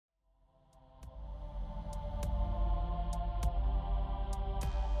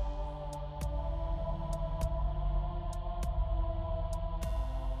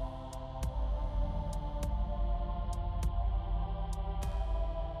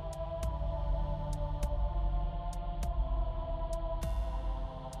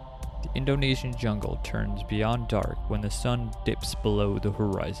Indonesian jungle turns beyond dark when the sun dips below the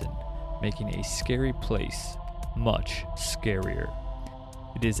horizon, making a scary place much scarier.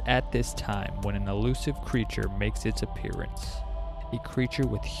 It is at this time when an elusive creature makes its appearance. A creature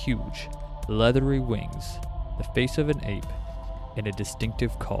with huge, leathery wings, the face of an ape, and a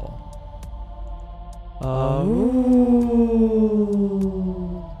distinctive call.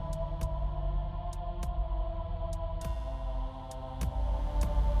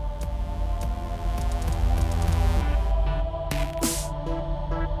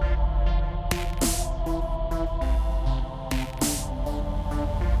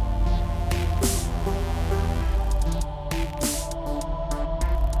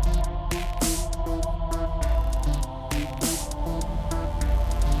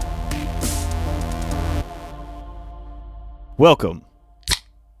 Welcome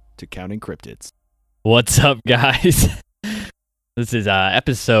to Counting Cryptids. What's up, guys? This is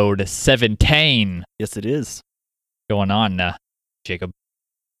episode 17. Yes, it is. Going on, Jacob.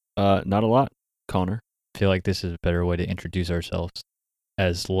 Not a lot, Connor. I feel like this is a better way to introduce ourselves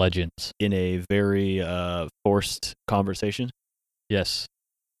as legends. In a very forced conversation. Yes.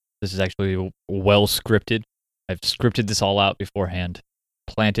 This is actually well scripted. I've scripted this all out beforehand,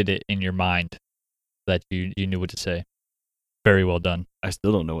 planted it in your mind so that you knew what to say. Very well done. I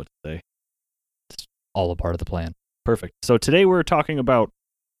still don't know what to say. It's all a part of the plan. Perfect. So today we're talking about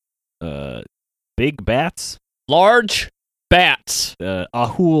big bats. Large bats.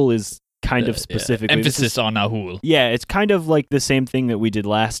 Ahul is kind of specifically. Emphasis on Ahul. Yeah, it's kind of like the same thing that we did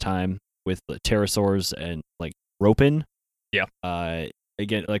last time with the pterosaurs and like ropin. Yeah.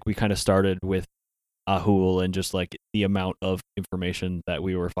 Again, like we kind of started with Ahul and just like the amount of information that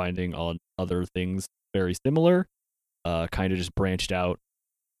we were finding on other things very similar. Kind of just branched out.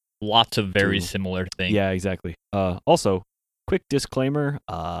 Lots of very similar things. Yeah, exactly. Also, quick disclaimer.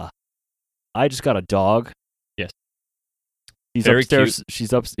 I just got a dog. Yes. She's very upstairs.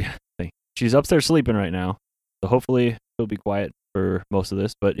 Cute. She's upstairs sleeping right now. So hopefully she'll be quiet for most of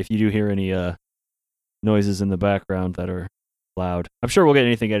this. But if you do hear any noises in the background that are loud, I'm sure we'll get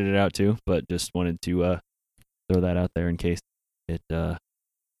anything edited out too. But just wanted to throw that out there in case it. I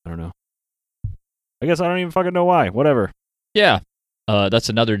don't know. I guess I don't even fucking know why. Whatever. Yeah. That's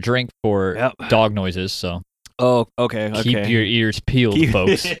another drink for Yep. dog noises, so Oh, okay. keep your ears peeled,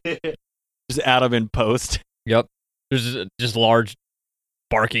 folks. Just add them in post. Yep. There's just large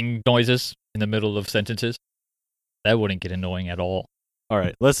barking noises in the middle of sentences. That wouldn't get annoying at all. All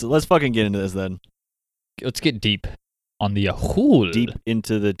right, let's fucking get into this then. Let's get deep on the Ahul. Deep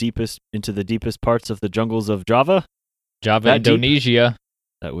into the deepest parts of the jungles of Java. Java, that deep? Indonesia.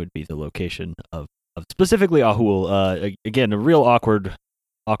 That would be the location of specifically Ahul. Again, a real awkward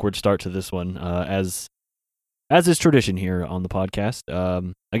start to this one. As is tradition here on the podcast.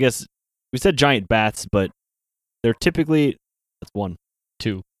 I guess we said giant bats, but they're typically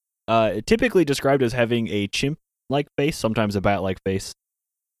two. Typically described as having a chimp-like face, sometimes a bat-like face.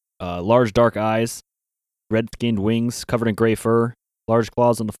 Large dark eyes, red-skinned wings covered in gray fur, large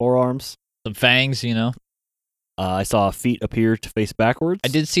claws on the forearms. Some fangs, you know. I saw feet appear to face backwards. I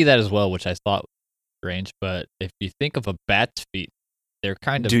did see that as well, which I thought was strange, but if you think of a bat's feet, they're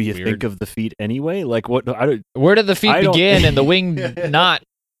kind of Do you weird. think of the feet anyway? Like what? Where did the feet begin and the wing not?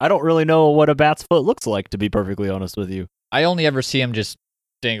 I don't really know what a bat's foot looks like, to be perfectly honest with you. I only ever see them just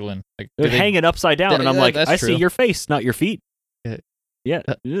dangling. Like, They're hanging upside down, and I'm like, I true. see your face, not your feet. Yeah.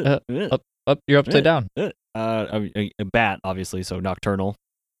 Up, you're upside down. A bat, obviously, so nocturnal.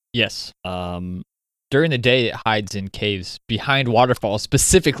 Yes. During the day, it hides in caves behind waterfalls,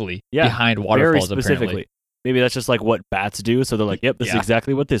 specifically. Yeah, behind waterfalls, very specifically. Apparently. Maybe that's just like what bats do. So they're like, "Yep, this is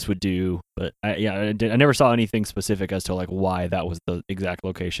exactly what this would do." But I never saw anything specific as to like why that was the exact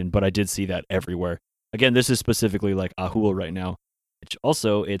location. But I did see that everywhere. Again, this is specifically like Ahul right now. Which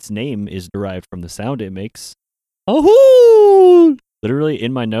also, its name is derived from the sound it makes. Ahul! Literally,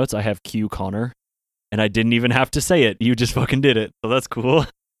 in my notes, I have Q Connor, and I didn't even have to say it. You just fucking did it. So that's cool.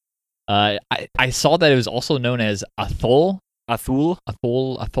 I saw that it was also known as Athol. Athul.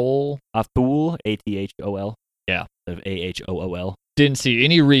 Athol. Athol. Yeah. Of Ahool. Didn't see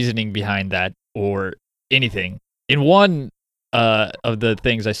any reasoning behind that or anything. In one of the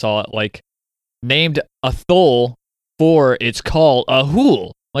things I saw, like, named Athol for its call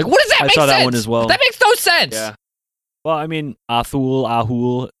Ahul. Like, what does that make sense? I saw that one as well. That makes no sense. Yeah. Well, I mean,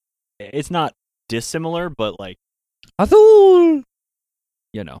 Ahul, it's not dissimilar, but like... Athul!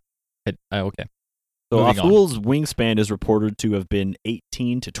 You know. Okay. So Moving Ahul's wingspan is reported to have been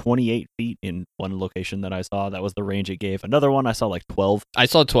 18 to 28 feet in one location that I saw. That was the range it gave. Another one I saw like 12. I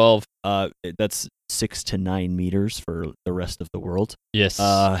saw 12. That's 6 to 9 meters for the rest of the world. Yes.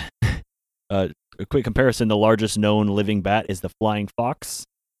 A quick comparison: the largest known living bat is the flying fox.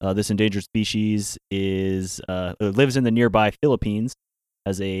 This endangered species lives in the nearby Philippines.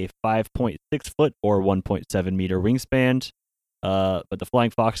 Has a 5.6 foot or 1.7 meter wingspan. But the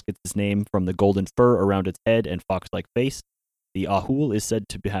flying fox gets its name from the golden fur around its head and fox-like face. The ahul is said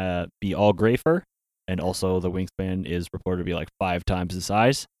to be all gray fur, and also the wingspan is reported to be like 5 times the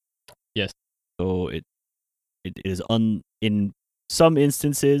size. Yes. So it is in some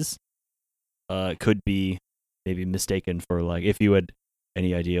instances, could be maybe mistaken for like if you had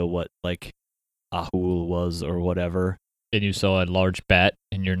any idea what like ahul was or whatever. And you saw a large bat,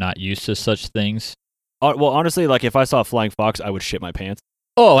 and you're not used to such things. Well, honestly, like if I saw a flying fox, I would shit my pants.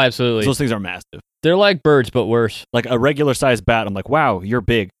 Oh, absolutely. Those things are massive. They're like birds, but worse. Like a regular sized bat, I'm like, wow, you're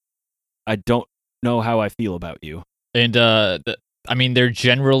big. I don't know how I feel about you. And they're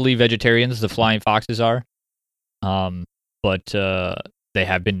generally vegetarians. The flying foxes are, but they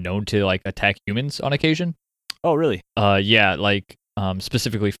have been known to like attack humans on occasion. Oh, really? Yeah, like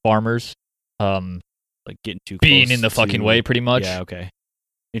specifically farmers. Like getting too being close in the fucking way, pretty much. Yeah. Okay.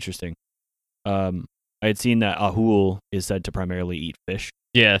 Interesting. I had seen that ahul is said to primarily eat fish.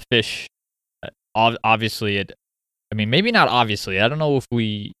 Yeah, fish. Obviously, maybe not obviously. I don't know if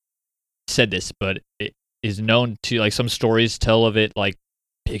we said this, but it is known to, like, some stories tell of it, like,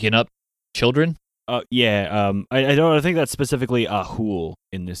 picking up children. Yeah. I think that's specifically ahul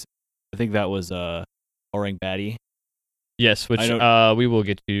in this. I think that was Orang Bati. Yes, which we will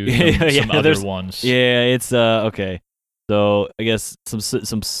get to some other ones. Yeah, it's okay. So I guess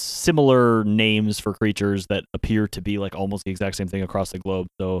some similar names for creatures that appear to be like almost the exact same thing across the globe.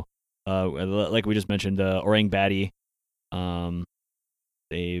 So like we just mentioned, Orang Bati, a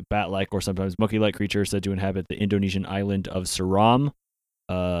bat-like or sometimes monkey-like creature said to inhabit the Indonesian island of Seram,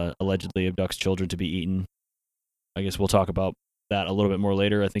 allegedly abducts children to be eaten. I guess we'll talk about that a little bit more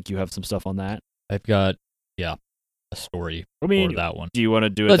later. I think you have some stuff on that. I've got a story for that one. Do you want to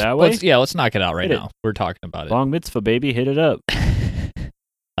do it that way? Let's knock it out right now. We're talking about it. Long mitzvah, baby. Hit it up.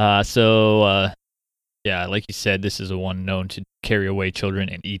 Like you said, this is a one known to carry away children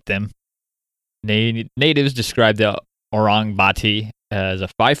and eat them. Natives describe the Orang Bati as a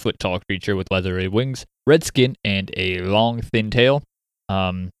 5-foot tall creature with leathery wings, red skin, and a long, thin tail.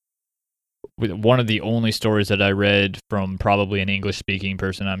 With one of the only stories that I read from probably an English-speaking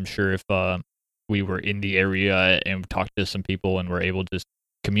person. I'm sure if we were in the area and talked to some people and were able to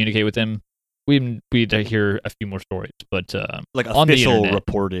communicate with them, we'd hear a few more stories. But like on official the internet,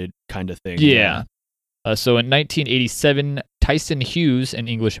 reported kind of thing. Yeah. So in 1987, Tyson Hughes, an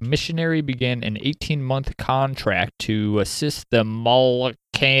English missionary, began an 18-month contract to assist the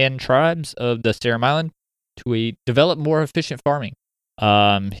Moluccan tribes of the Seram Island to develop more efficient farming.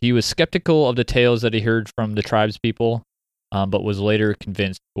 He was skeptical of the tales that he heard from the tribes people, but was later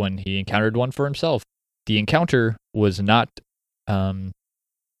convinced when he encountered one for himself. The encounter was not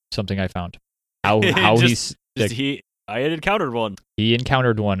something I found. I had encountered one. He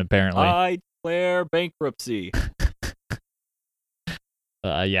encountered one, apparently. I declare bankruptcy.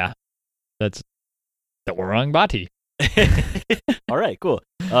 Yeah. That's the Orang Bati. All right, cool.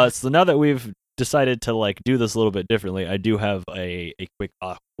 So now that we've decided to like do this a little bit differently, I do have a quick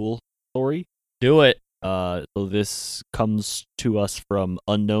ahul story. Do it. So this comes to us from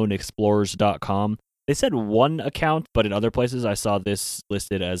unknownexplorers.com. They said one account, but in other places I saw this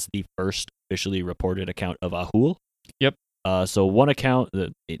listed as the first officially reported account of ahul. Yep. So one account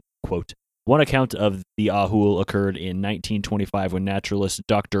of the ahul occurred in 1925 when naturalist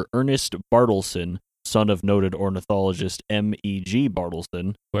Dr. Ernest Bartleson, son of noted ornithologist M.E.G.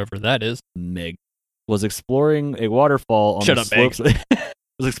 Bartleson, whoever that is, Meg, was exploring a waterfall on the slopes. Meg.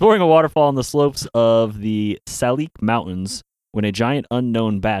 Was exploring a waterfall on the slopes of the Salik Mountains when a giant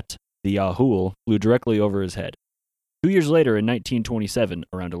unknown bat, the ahul, flew directly over his head. 2 years later, in 1927,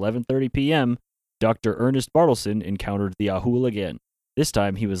 around 11:30 p.m., Dr. Ernest Bartleson encountered the ahul again. This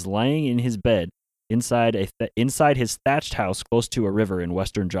time, he was lying in his bed inside his thatched house close to a river in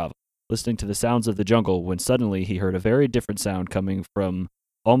western Java, listening to the sounds of the jungle when suddenly he heard a very different sound coming from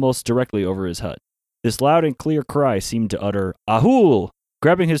almost directly over his hut. This loud and clear cry seemed to utter, "Ahul!"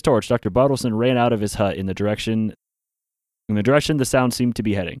 Grabbing his torch, Dr. Bartleson ran out of his hut in the direction the sound seemed to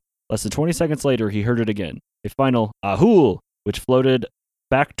be heading. Less than 20 seconds later, he heard it again. A final "Ahul!" which floated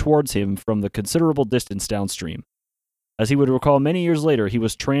back towards him from the considerable distance downstream. As he would recall many years later, he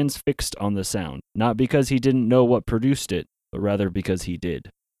was transfixed on the sound, not because he didn't know what produced it, but rather because he did.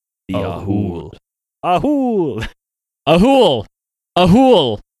 The ahul. Ahul! Ahul!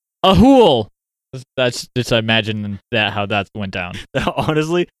 Ahul! Ahul! That's just imagine how that went down.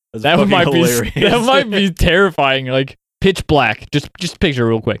 Honestly, that might hilarious. That might be terrifying. Like pitch black. Just picture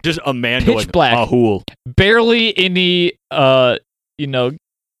real quick. Just a man Pitch going, black. Ahul. Barely any,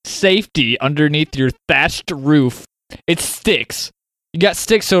 safety underneath your thatched roof. It's sticks. You got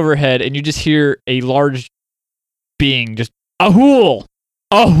sticks overhead, and you just hear a large being just, Ahul!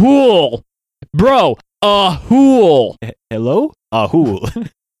 Ahul! Bro, Ahul! Hello? Ahul.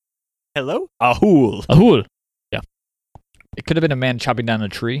 Hello? Ahul. Ahul. Yeah. It could have been a man chopping down a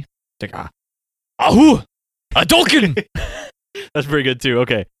tree. It's like, Ahul! Adolkin! That's pretty good too.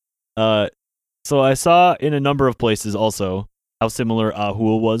 Okay. So I saw in a number of places also how similar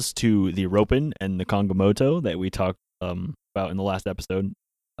Ahul was to the Ropin and the Kongomoto that we talked about in the last episode.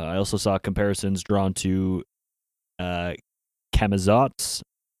 I also saw comparisons drawn to Camazotz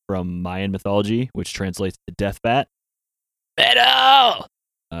from Mayan mythology, which translates to death bat. Metal!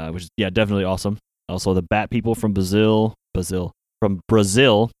 Which is definitely awesome. Also the bat people from Brazil, the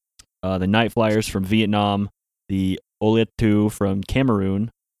night flyers from Vietnam, the Oletu from Cameroon,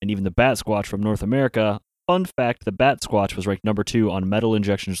 and even the bat squatch from North America. Fun fact, the bat squatch was ranked number 2 on Metal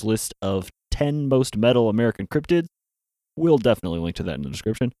Injection's list of 10 most metal American cryptids. We'll definitely link to that in the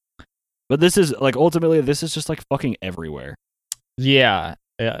description. But this is, ultimately, this is just, fucking everywhere. Yeah.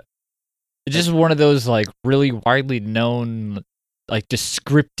 It's just one of those, really widely known,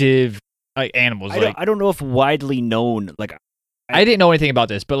 descriptive, animals. I don't know if widely known, I didn't know anything about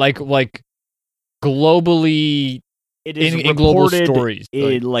this, but, globally, it is in global stories.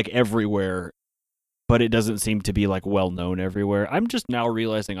 Everywhere, but it doesn't seem to be, well known everywhere. I'm just now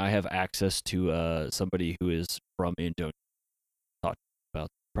realizing I have access to somebody who is from Indonesia.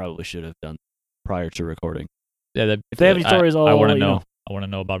 Probably should have done prior to recording. Yeah, if they have any stories, I want to know. I want to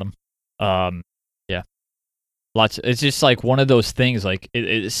know about them. Yeah, lots. It's just one of those things.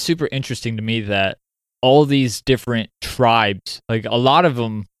 It's super interesting to me that all these different tribes, a lot of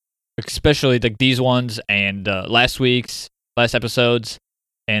them, especially these ones and last episodes,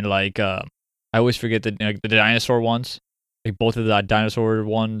 and I always forget the dinosaur ones. Both of the dinosaur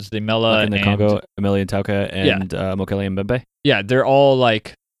ones, the Mela and the Congo, Amelia and Tauka, and Mokele and Mbembe. Yeah, they're all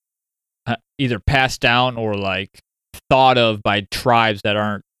either passed down or thought of by tribes that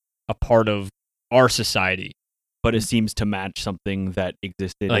aren't a part of our society. But it seems to match something that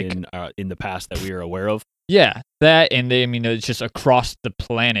existed in the past that we are aware of. Yeah, that, and it's just across the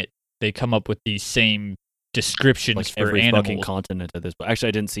planet they come up with these same descriptions for every animals. Fucking continent at this point. Actually,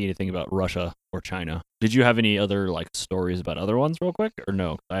 I didn't see anything about Russia or China. Did you have any other stories about other ones, real quick, or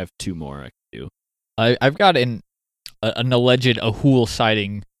no? I have 2 more I can do. I've got an alleged Ahul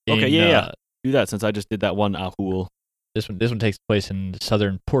sighting. Okay, do that since I just did that one Ahul. This one takes place in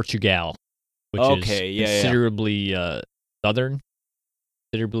southern Portugal, which is considerably southern,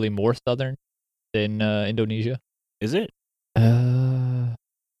 considerably more southern than Indonesia. Is it? It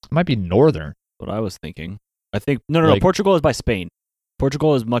might be northern. What I was thinking. I think no. Portugal is by Spain.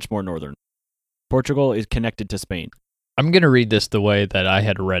 Portugal is much more northern. Portugal is connected to Spain. I'm gonna read this the way that I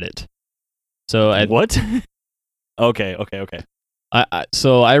had read it. So what? Okay.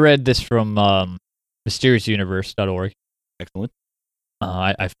 So I read this from mysteriousuniverse.org. Excellent.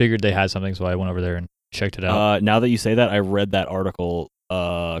 I figured they had something, so I went over there and checked it out. Now that you say that, I read that article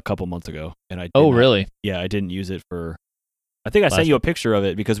a couple months ago, and really? Yeah, I didn't use it for. I think I sent you a picture of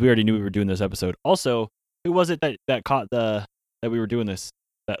it because we already knew we were doing this episode. Also, who was it that caught that we were doing this?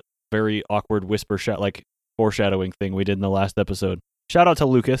 That very awkward whisper foreshadowing thing we did in the last episode. Shout out to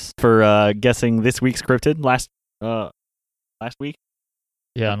Lucas for guessing this week's cryptid last week.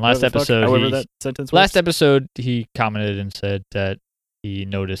 Yeah, on last episode. However that sentence was. Last episode, he commented and said that he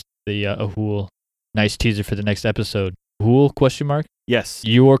noticed the Ahul. Nice teaser for the next episode. Ahul? ? Yes.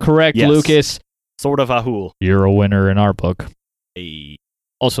 You are correct, yes. Lucas. Sort of Ahul. You're a winner in our book. Hey.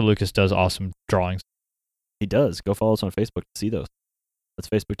 Also, Lucas does awesome drawings. He does. Go follow us on Facebook to see those. That's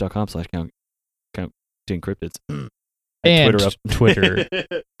facebook.com/CountCryptids. And Twitter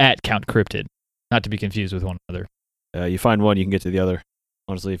at CountCryptid. Not to be confused with one another. You find one, you can get to the other.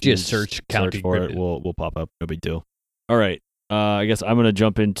 Honestly, if you just search for it, we'll pop up. No big deal. All right. I guess I'm going to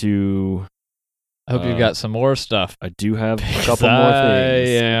jump into... I hope you've got some more stuff. I do have a couple more things.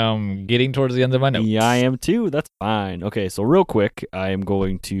 I am getting towards the end of my notes. Yeah, I am too. That's fine. Okay, so real quick, I am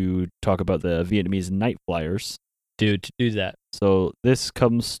going to talk about the Vietnamese night flyers. Dude, do that. So this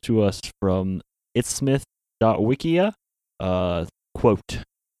comes to us from itsmith.wikia. Quote,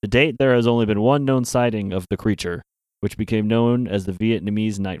 to date, there has only been one known sighting of the creature, which became known as the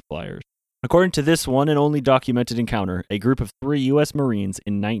Vietnamese night flyers. According to this one and only documented encounter, a group of 3 U.S. Marines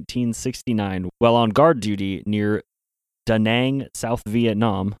in 1969, while on guard duty near Da Nang, South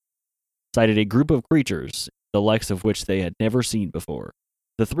Vietnam, sighted a group of creatures, the likes of which they had never seen before.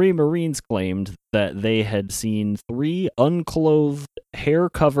 The 3 Marines claimed that they had seen 3 unclothed,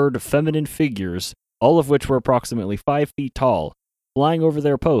 hair-covered feminine figures, all of which were approximately 5 feet tall, flying over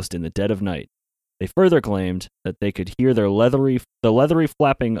their post in the dead of night. They further claimed that they could hear the leathery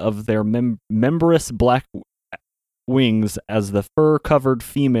flapping of their membranous black wings as the fur-covered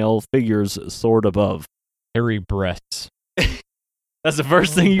female figures soared above. Hairy breasts. That's the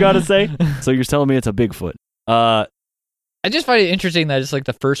first thing you gotta say? So you're telling me it's a Bigfoot. I just find it interesting that it's like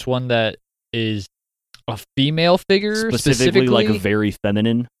the first one that is a female figure. Specifically like a very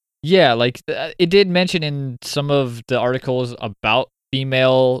feminine. Yeah, like it did mention in some of the articles about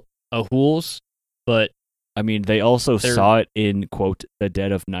female ahools, but I mean, they also saw it in, quote, the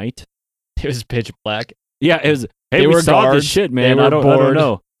dead of night. It was pitch black. Yeah, it was, hey, we saw this shit, man. I don't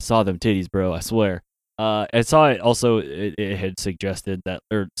know. Saw them titties, bro, I swear. I saw it also, it had suggested that,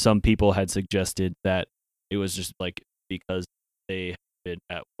 or some people had suggested that it was just like because they had been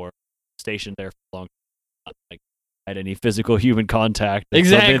at war, stationed there for long, not like had any physical human contact.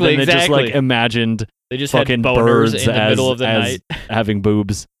 Exactly, They just like imagined they just fucking had birds in the middle of the night having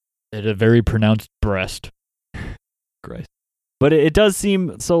boobs. It had a very pronounced breast. Christ. But it does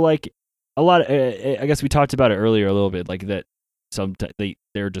seem so like a lot. I guess we talked about it earlier a little bit, like that.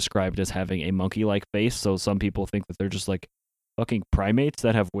 They're described as having a monkey-like face, so some people think that they're just like fucking primates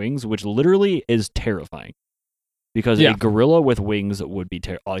that have wings, which literally is terrifying. Because a gorilla with wings would be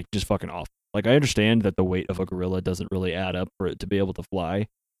like just fucking awful. Like I understand that the weight of a gorilla doesn't really add up for it to be able to fly,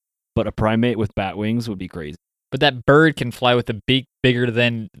 but a primate with bat wings would be crazy. But that bird can fly with a beak bigger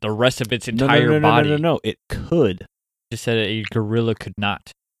than the rest of its entire body. No, it could. Just said a gorilla could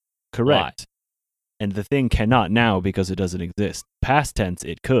not. Correct. Fly. And the thing cannot now because it doesn't exist. Past tense,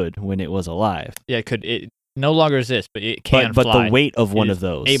 it could when it was alive. Yeah, it could. It no longer exists, but it can fly. But the weight of one of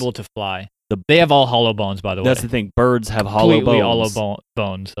those. Able to fly. They have all hollow bones, by the way. That's the thing. Birds have hollow bones. Hollow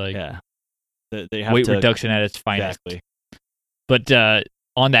bones. Like, yeah. They have weight reduction at its finest. Exactly. But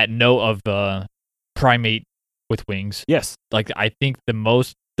on that note of primate with wings. Yes. Like, I think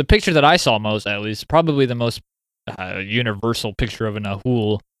the picture that I saw most, at least, probably the most universal picture of an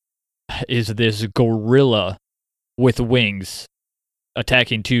ahool is this gorilla with wings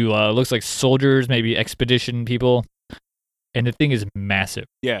attacking two, looks like soldiers, maybe expedition people. And the thing is massive.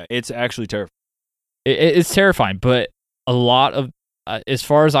 Yeah, it's actually terrifying. It's terrifying, but a lot of, as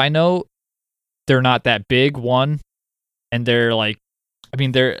far as I know, they're not that big, one. And they're like, I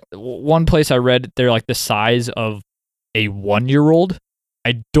mean, one place I read, they're like the size of a 1-year-old.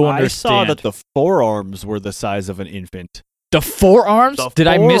 I don't understand. I saw that the forearms were the size of an infant. The forearms? Did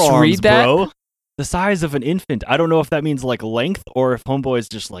I misread that? Bro. The size of an infant. I don't know if that means like length or if homeboy's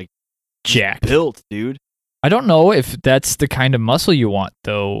just like jacked, built, dude. I don't know if that's the kind of muscle you want,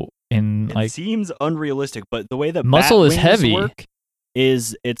 though. It seems unrealistic, but the way that muscle is wings heavy work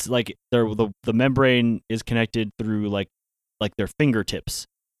is it's like the membrane is connected through like their fingertips,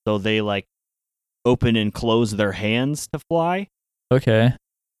 so they like open and close their hands to fly. Okay.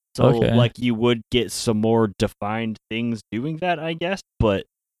 So like you would get some more defined things doing that, I guess, but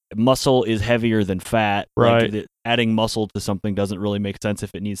muscle is heavier than fat. Right. Like, adding muscle to something doesn't really make sense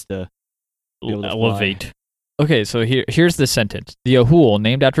if it needs to elevate. Fly. Okay, so here's the sentence. The ahool,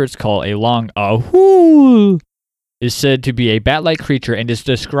 named after its call, a long ahool, is said to be a bat-like creature and is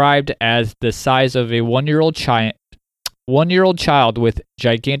described as the size of a 1-year-old child with a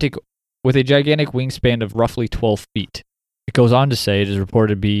gigantic wingspan of roughly 12 feet. It goes on to say it is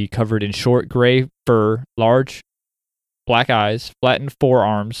reported to be covered in short gray fur, large black eyes, flattened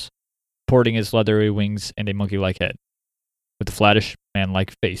forearms, supporting its leathery wings and a monkey-like head, with a flattish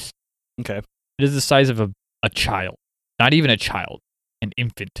man-like face. Okay. It is the size of a child. Not even a child. An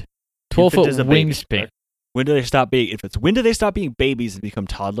infant. 12-foot wingspan. When do they stop being infants? When do they stop being babies and become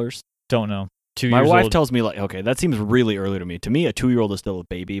toddlers? Don't know. 2 years My wife old. tells me, like, okay, that seems really early to me. To me, a 2-year-old is still a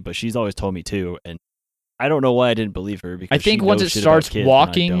baby, but she's always told me 2, and I don't know why I didn't believe her. Because I think she once knows it shit starts about kids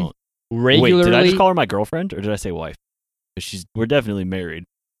walking regularly... Wait, did I just call her my girlfriend, or did I say wife? Because we're definitely married.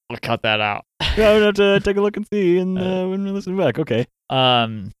 I'll cut that out. I would have to take a look and see, and when we listen back, okay.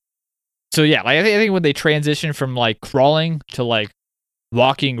 So yeah, like I think when they transition from like crawling to like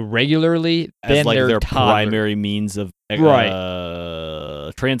walking regularly, as then like they're their toddler. primary means of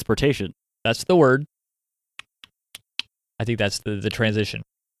transportation. That's the word. I think that's the transition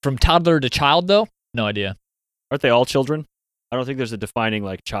from toddler to child, though. No idea. Aren't they all children? I don't think there's a defining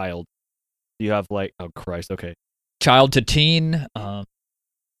like child. You have like, oh Christ, okay. Child to teen.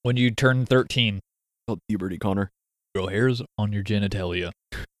 When you turn 13. Oh, puberty, Connor. Grow hairs on your genitalia.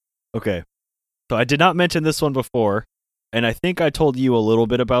 Okay. So I did not mention this one before, and I think I told you a little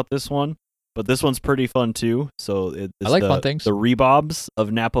bit about this one, but this one's pretty fun too. So it's I like fun things. The Rebobs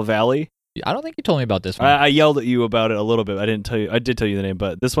of Napa Valley. I don't think you told me about this one. I yelled at you about it a little bit. I didn't tell you. I did tell you the name,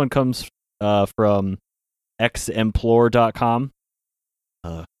 but this one comes from xemplore.com.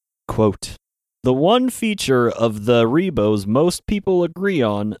 Quote: the one feature of the Rebos most people agree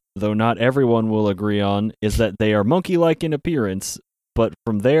on, though not everyone will agree on, is that they are monkey-like in appearance, but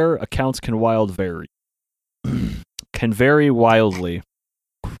from there, accounts can vary wildly.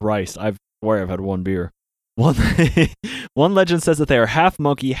 Christ, I swear I've had one beer. One legend says that they are half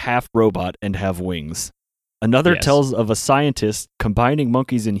monkey, half robot, and have wings. Another tells of a scientist combining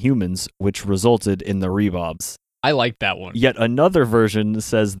monkeys and humans, which resulted in the Rebobs. I like that one. Yet another version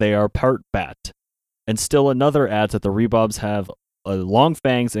says they are part bat. And still another adds that the Rebobs have long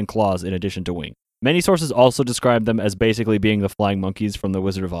fangs and claws in addition to wings. Many sources also describe them as basically being the flying monkeys from The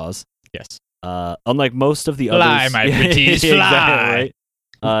Wizard of Oz. Yes. Unlike most of the fly, others... my pretties, fly! Exactly,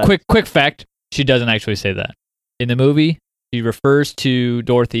 right? Quick fact, she doesn't actually say that. In the movie, she refers to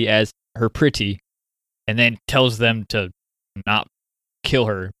Dorothy as her pretty, and then tells them to not kill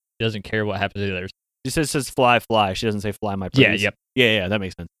her. She doesn't care what happens to the others. She says fly, fly. She doesn't say fly, my pretties. Yeah, that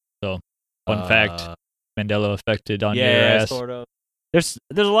makes sense. So, fun fact, Mandela affected on your ass. Sort of. There's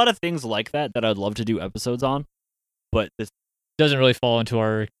a lot of things like that I'd love to do episodes on, but this doesn't really fall into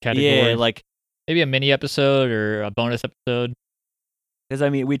our category. Yeah, like maybe a mini episode or a bonus episode. Because, I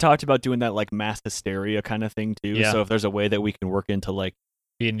mean, we talked about doing that, like, mass hysteria kind of thing, too. Yeah. So if there's a way that we can work into, like...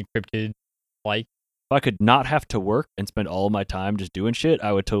 being encrypted, like... If I could not have to work and spend all my time just doing shit,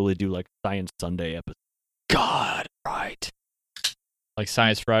 I would totally do, like, Science Sunday episode. God, right. Like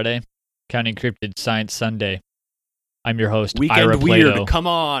Science Friday, Counting Encrypted Science Sunday. I'm your host, Weekend Ira Weird, Plato. come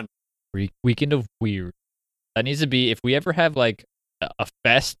on! Weekend of Weird. That needs to be, if we ever have, like, a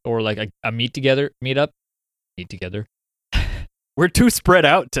fest or, like, a meet together. We're too spread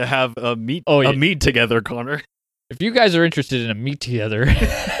out to have a meet together, Connor. If you guys are interested in a meet together,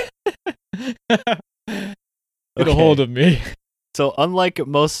 get a hold of me. So unlike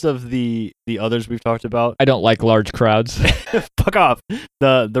most of the others we've talked about, I don't like large crowds. Fuck off.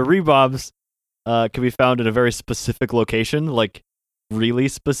 The Rebobs can be found in a very specific location, like really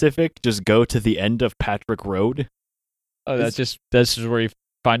specific. Just go to the end of Patrick Road. Oh, that's just where you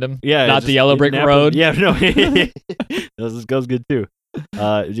find them? Yeah. Not the yellow brick road? Yeah, no. This goes good too.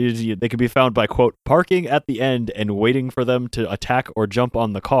 They can be found by, quote, parking at the end and waiting for them to attack or jump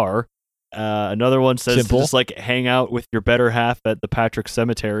on the car. Another one says to just, like, hang out with your better half at the Patrick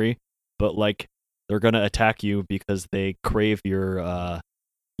Cemetery, but, like, they're going to attack you because they crave your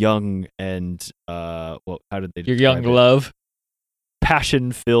young and, how did they your young love?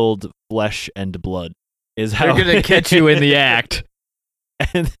 Passion-filled flesh and blood is how... They're going to catch you in the act.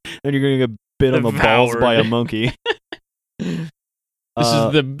 And then you're going to get bit on the balls by a monkey. This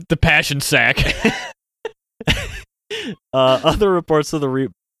is the passion sack.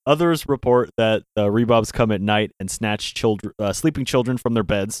 Others report that Rebobs come at night and snatch sleeping children from their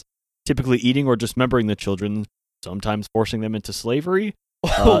beds, typically eating or dismembering the children, sometimes forcing them into slavery.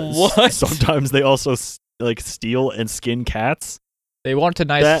 What? Sometimes they also steal and skin cats. They want a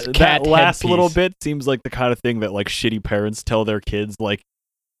nice cat that last headpiece. little bit seems like the kind of thing that, like, shitty parents tell their kids, like,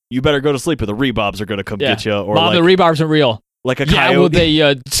 you better go to sleep or the Rebobs are going to come get you. Or, Mom, like, the Rebobs are real. Like a coyote. coyote. Yeah,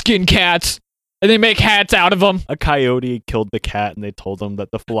 well, they skin cats, and they make hats out of them. A coyote killed the cat, and they told them that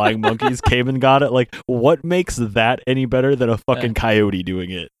the flying monkeys came and got it. Like, what makes that any better than a fucking coyote doing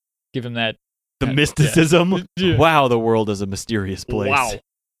it? Give him that. The mysticism? Yeah. Wow, the world is a mysterious place. Wow.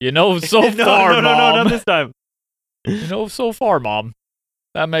 You know so no, far, no, Mom. No, not this time. You know so far, Mom.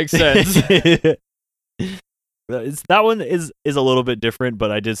 That makes sense. That one is a little bit different,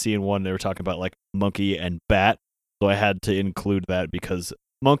 but I did see in one they were talking about, like, monkey and bat, so I had to include that because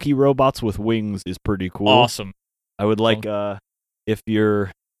monkey robots with wings is pretty cool. Awesome. I would like if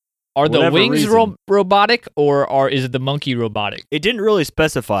you're... Are the wings robotic, or is it the monkey robotic? It didn't really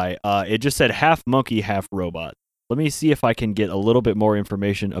specify. It just said half monkey, half robot. Let me see if I can get a little bit more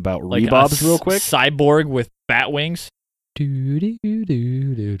information about Rebobs real quick. Cyborg with bat wings.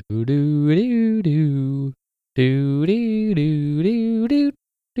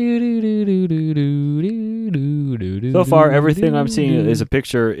 So far, everything I'm seeing is a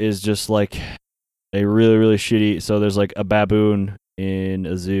picture is just like a really, really shitty. So there's like a baboon in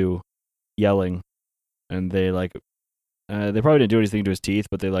a zoo yelling, and they like they probably didn't do anything to his teeth,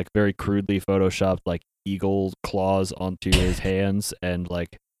 but they like very crudely photoshopped like eagle claws onto his hands and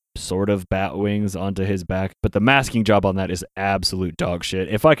like sort of bat wings onto his back. But the masking job on that is absolute dog shit.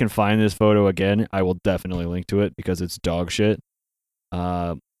 If I can find this photo again, I will definitely link to it because it's dog shit.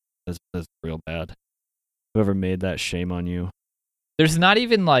 That's real bad. Whoever made that, shame on you. There's not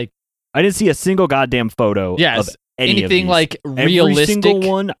even like I didn't see a single goddamn photo Yes, of any anything of these. like Every realistic. single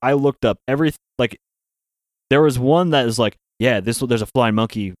one I looked up. There was one that is like, yeah, there's a flying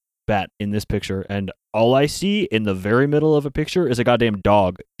monkey bat in this picture, and all I see in the very middle of a picture is a goddamn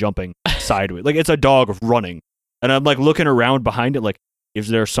dog jumping sideways. Like it's a dog running, and I'm like looking around behind it, like, is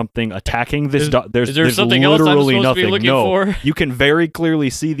there something attacking this dog? Is there something else I'm literally supposed to be nothing. looking No, for? you can very clearly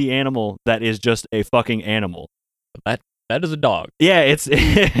see the animal that is just a fucking animal. That is a dog. Yeah, it's.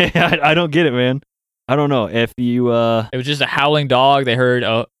 I don't get it, man. I don't know if you. It was just a howling dog. They heard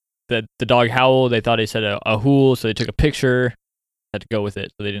the dog howl. They thought he said a hool, so they took a picture. Had to go with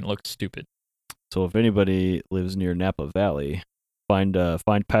it, so they didn't look stupid. So if anybody lives near Napa Valley, find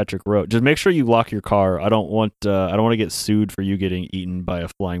Patrick Rowe. Just make sure you lock your car. I don't want to get sued for you getting eaten by a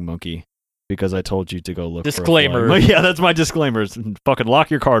flying monkey because I told you to go look. Disclaimer. For a flying Yeah, that's my disclaimers. Fucking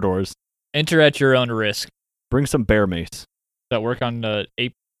lock your car doors. Enter at your own risk. Bring some bear mace. Does that work on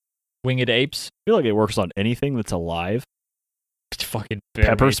winged apes? I feel like it works on anything that's alive. It's fucking bear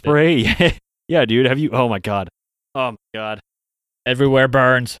Pepper mace. spray. Yeah, dude. Have you? Oh my god. Everywhere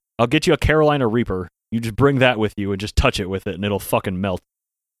burns. I'll get you a Carolina Reaper. You just bring that with you and just touch it with it, and it'll fucking melt.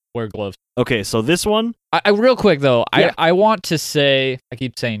 Wear gloves. Okay, so this one. I real quick though. Yeah. I want to say. I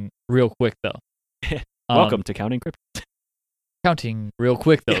keep saying real quick though. Welcome to Counting Crypt. Counting real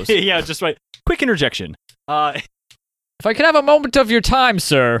quick though. Yeah, just right. Quick interjection. If I could have a moment of your time,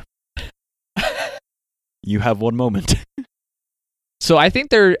 sir. You have one moment. So I think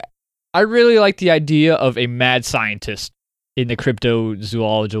I really like the idea of a mad scientist in the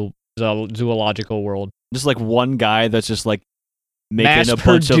cryptozoological world. Just like one guy that's just like making Mass a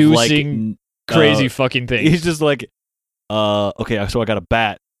bunch of like producing crazy fucking things. He's just like, okay, so I got a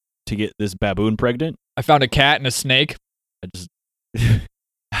bat to get this baboon pregnant. I found a cat and a snake. I just,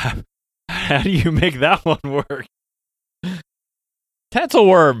 how do you make that one work? That's a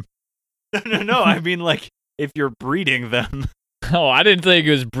worm. No. I mean, like, if you're breeding them. Oh, I didn't think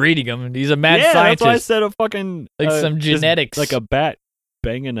he was breeding them. He's a mad Yeah, scientist. that's why I said a fucking Like some just genetics. like a bat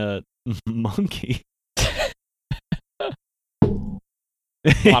banging a monkey. A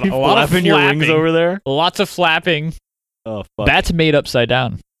lot of Flapping your wings flapping. over there. Lots of flapping. Oh fuck! Bats made upside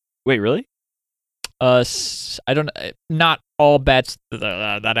down. Wait, really? I don't. Not all bats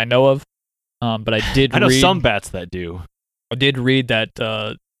that I know of. But I did. I know read, some bats that do. I did read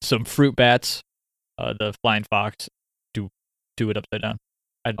that some fruit bats, the flying fox, do it upside down.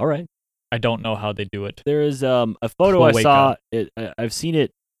 All right. I don't know how they do it. There is a photo I Wake saw. up. I've seen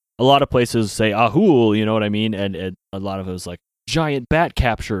it. A lot of places say "ahool," you know what I mean, and a lot of it was like giant bat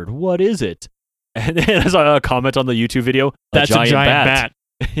captured. What is it? And then I saw a comment on the YouTube video. That's a giant bat.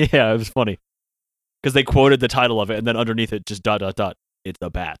 Yeah, it was funny because they quoted the title of it, and then underneath it just ... It's a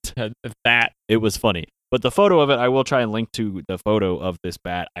bat. Bat. It was funny. But the photo of it, I will try and link to the photo of this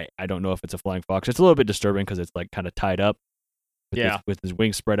bat. I don't know if it's a flying fox. It's a little bit disturbing because it's like kind of tied up. With his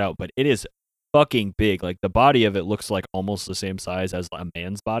wings spread out, but it is fucking big. Like the body of it looks like almost the same size as a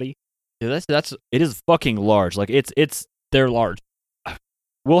man's body. Yeah, that's It is fucking large. Like it's they're large.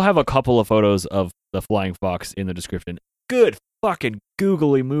 We'll have a couple of photos of the flying fox in the description. Good fucking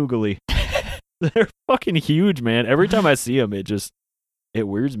googly moogly. They're fucking huge, man. Every time I see them, it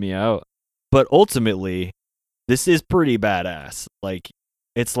weirds me out. But ultimately, this is pretty badass. Like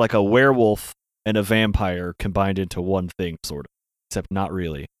it's like a werewolf and a vampire combined into one thing, sort of. Except not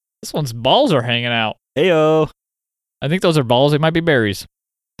really. This one's balls are hanging out. Heyo. I think those are balls. They might be berries.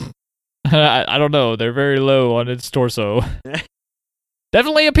 I don't know. They're very low on its torso.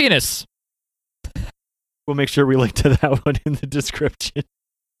 Definitely a penis. We'll make sure we link to that one in the description.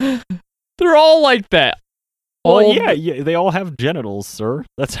 They're all like that. Well, yeah, they all have genitals, sir.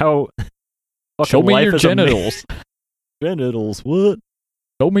 That's how. Show me life your is genitals. Genitals, what?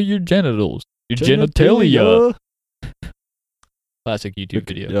 Show me your genitals. Your genitalia. Classic YouTube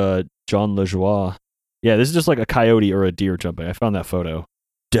video. John LeJoie. Yeah, this is just like a coyote or a deer jumping. I found that photo.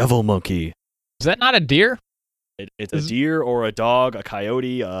 Devil monkey. Is that not a deer? It's a deer or a dog, a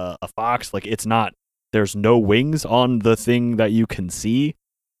coyote, a fox. Like it's not. There's no wings on the thing that you can see.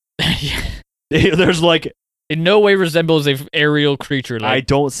 There's like. In no way resembles a aerial creature. Like, I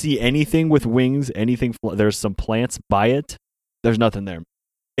don't see anything with wings. There's some plants by it. There's nothing there.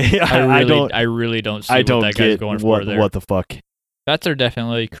 I really don't see what that guy's going for there. What the fuck? Bats are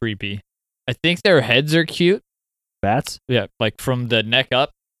definitely creepy. I think their heads are cute. Bats? Yeah, like from the neck up.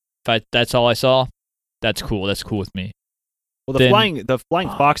 That's all I saw. That's cool. That's cool with me. Well, the flying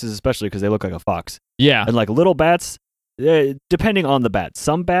foxes, especially because they look like a fox. Yeah. And like little bats, depending on the bat.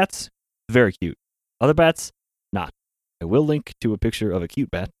 Some bats, very cute. Other bats, not. I will link to a picture of a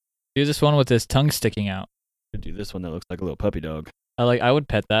cute bat. Here's this one with his tongue sticking out. Do this one that looks like a little puppy dog. I would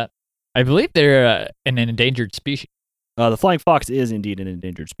pet that. I believe they're an endangered species. The flying fox is indeed an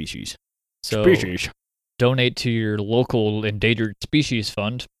endangered species. So Species. donate to your local endangered species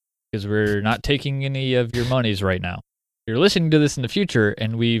fund because we're not taking any of your monies right now. If you're listening to this in the future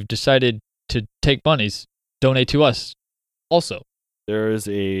and we've decided to take monies, donate to us also. There is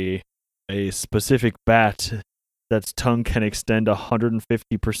a specific bat that's tongue can extend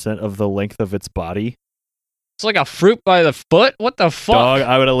 150% of the length of its body. It's like a fruit by the foot? What the fuck? Dog,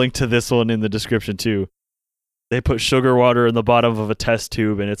 I would have linked to this one in the description too. They put sugar water in the bottom of a test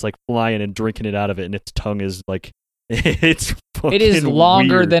tube and it's like flying and drinking it out of it, and its tongue is like it's fucking It is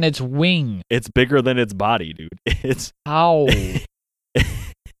longer weird. than its wing. It's bigger than its body, dude. It's How?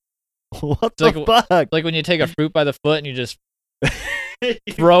 what It's the fuck? Like when you take a fruit by the foot and you just You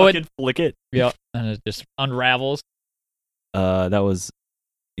throw it. fucking flick it. and it just unravels. That was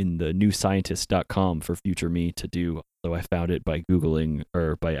in the newscientist.com for future me to do. So I found it by Googling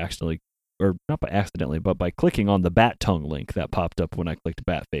or by accidentally, or not by accidentally, but by clicking on the bat tongue link that popped up when I clicked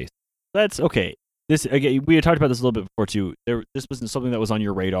bat face. That's okay. This again, we had talked about this a little bit before too. This wasn't something that was on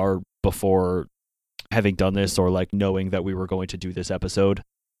your radar before having done this or like knowing that we were going to do this episode.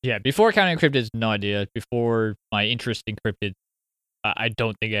 Yeah, before Counting Cryptids, no idea. Before my interest in cryptids, I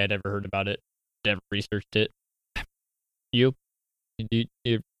don't think I had ever heard about it. Never researched it. You?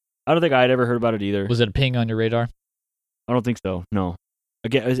 I don't think I had ever heard about it either. Was it a ping on your radar? I don't think so. No.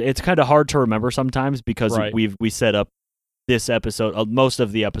 Again, it's kind of hard to remember sometimes because Right. we set up this episode. Most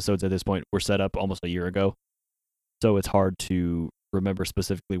of the episodes at this point were set up almost a year ago, so it's hard to remember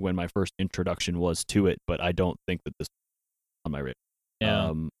specifically when my first introduction was to it. But I don't think that this was on my radar.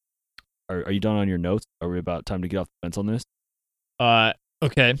 Yeah. Are you done on your notes? Are we about time to get off the fence on this?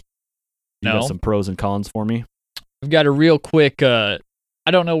 Okay. You No. got some pros and cons for me? We've got a real quick, I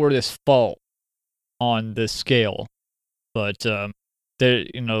don't know where this falls on the scale, but,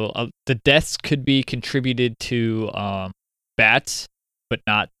 the deaths could be contributed to, bats, but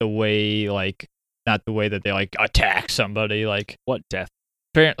not the way that they, like, attack somebody, like, What death?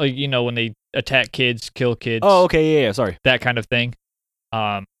 apparently, when they attack kids, kill kids. Oh, okay, yeah, sorry. That kind of thing.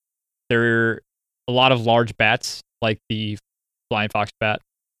 There are a lot of large bats, like the flying fox bat,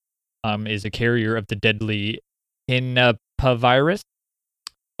 is a carrier of the deadly Hinapavirus,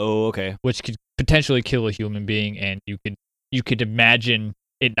 Oh, okay. which could potentially kill a human being, and you could imagine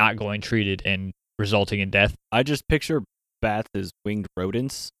it not going treated and resulting in death. I just picture bats as winged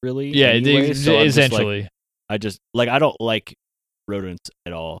rodents, really. Yeah, anyway, so I'm just like- essentially, I don't like rodents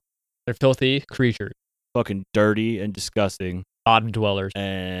at all. they're filthy creatures, Fucking dirty and disgusting. bottom dwellers.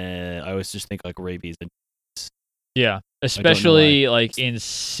 And I always just think like rabies. And Yeah, especially like in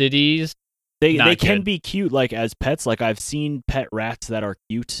cities. they Not can good. be cute like as pets. Like I've seen pet rats that are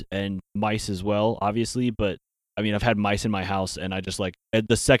cute and mice as well, obviously. But I mean, I've had mice in my house, and I just like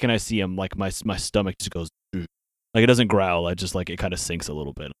the second I see them, like my stomach just goes. "Ugh." Like it doesn't growl. I just like it kind of sinks a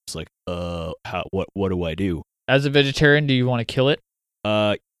little bit. It's like, what do I do? As a vegetarian, do you want to kill it?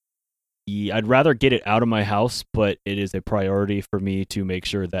 Yeah, I'd rather get it out of my house, but it is a priority for me to make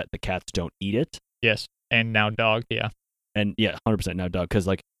sure that the cats don't eat it. Yes. And now dog, yeah. And yeah, 100% now dog, because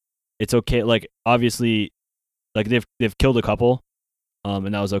like it's okay. Like obviously, like they've killed a couple,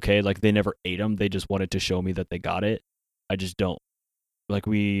 and that was okay. Like they never ate them. They just wanted to show me that they got it. I just don't like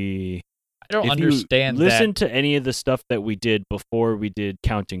I don't if understand you listen that. to any of the stuff that we did before we did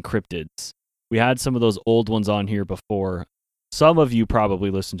Counting Cryptids. We had some of those old ones on here before. Some of you probably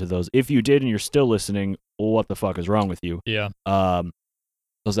listened to those. If you did and you're still listening, what the fuck is wrong with you? Yeah.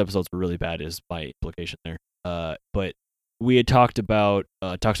 Those episodes were really bad is my implication there. But we had talked about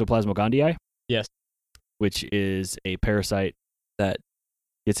Toxoplasma gondii. Yes. Which is a parasite that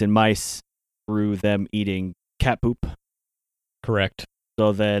gets in mice through them eating cat poop. Correct.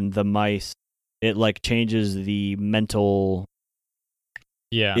 So then the mice, it like changes the mental.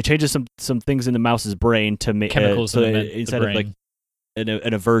 Yeah. It changes some things in the mouse's brain to make Chemicals so in the instead brain. of like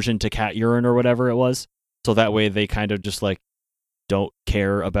an aversion to cat urine or whatever it was. So that way they kind of just like don't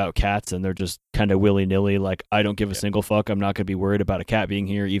care about cats, and they're just kind of willy-nilly like, I don't give a single fuck. I'm not going to be worried about a cat being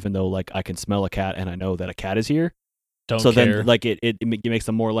here, even though like I can smell a cat and I know that a cat is here. Don't So care. then like it makes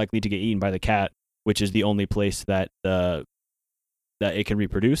them more likely to get eaten by the cat, which is the only place that that it can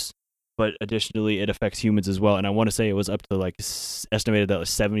reproduce. But additionally, it affects humans as well. And I want to say it was up to like estimated that was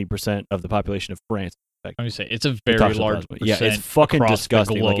 70% of the population of France. Let me say it's a very Toxoplasma. large Yeah, percent it's fucking across the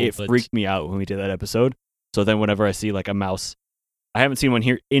disgusting. Like globe, it but- freaked me out when we did that episode. So then whenever I see like a mouse, I haven't seen one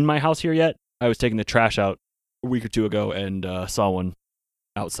here in my house here yet. I was taking the trash out a week or two ago and saw one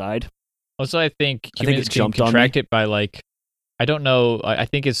outside. Also, I think I think humans it can jumped on contract it by like, I don't know. I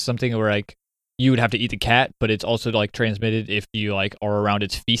think it's something where like you would have to eat the cat, but it's also like transmitted if you like are around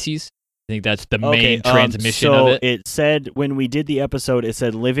its feces. I think that's the main transmission so of it. it said when we did the episode, it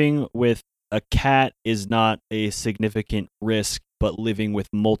said living with a cat is not a significant risk, but living with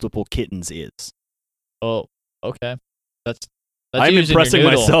multiple kittens is. Oh, okay. That's I'm using your impressing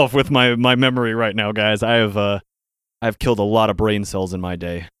noodle. myself with my memory right now, guys. I've killed a lot of brain cells in my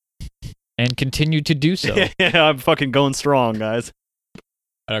day. And continue to do so. Yeah, I'm fucking going strong, guys.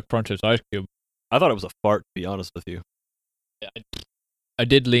 At Crunch's Ice Cube. I thought it was a fart, to be honest with you. Yeah, I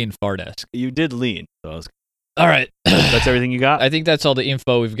did lean fart-esque. You did lean. So All right. that's everything you got? I think that's all the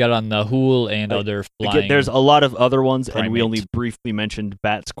info we've got on the Hool and other flying. Again, there's a lot of other ones, and we primate. only briefly mentioned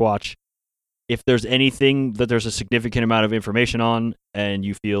Bat Squatch. If there's anything that there's a significant amount of information on, and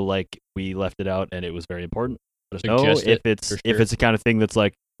you feel like we left it out and it was very important, let us know. Suggest it, If for it's sure. the kind of thing that's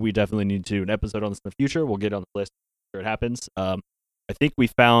like we definitely need to do an episode on this in the future, we'll get it on the list. Sure, it happens. I think we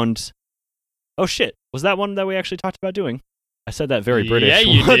found. Oh shit! Was that one that we actually talked about doing? I said that very British. Yeah,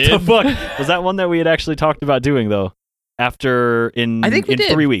 you what did. the fuck? Was that one that we had actually talked about doing though? After I think we in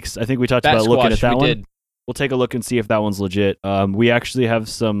did. 3 weeks, I think we talked Bat about looking at Squatch, that we one. did. We'll take a look and see if that one's legit. We actually have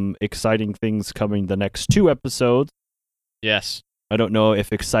some exciting things coming the next 2 episodes. Yes. I don't know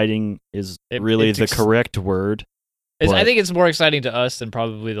if exciting is really it's the correct word. I But- think it's more exciting to us than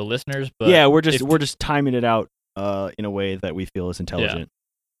probably the listeners. But yeah, we're if- just timing it out in a way that we feel is intelligent.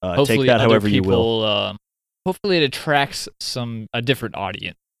 hopefully Take that other however you people, will. Hopefully it attracts a different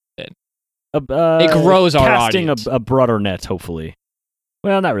audience. It grows our casting audience. a broader net, hopefully.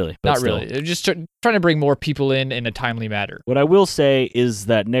 Well, not really. But Not still. really. They're just trying to bring more people in a timely manner. What I will say is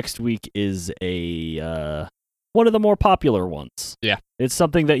that next week is a one of the more popular ones. Yeah. It's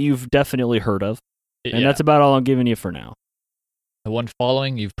something that you've definitely heard of, and Yeah. that's about all I'm giving you for now. The one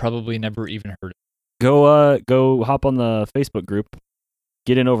following you've probably never even heard of. Go hop on the Facebook group,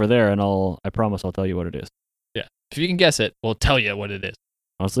 get in over there, and I promise I'll tell you what it is. Yeah. If you can guess it, we'll tell you what it is.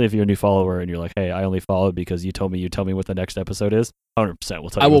 Honestly, if you're a new follower and you're like, hey, I only followed because you told me what the next episode is, 100% we'll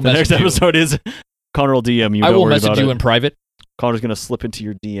tell I you will what the next message you. episode is. Connor will DM you. I don't will worry message about you it. in private. Connor's gonna slip into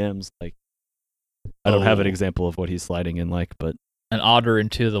your DMs. Like, I don't have an Oh. example of what he's sliding in like, but An otter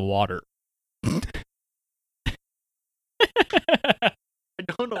into the water. I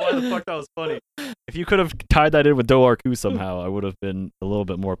don't know why the fuck that was funny. If you could have tied that in with Doarku somehow, I would have been a little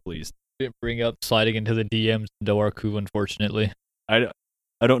bit more pleased. Didn't bring up sliding into the DMs Doarku, unfortunately. I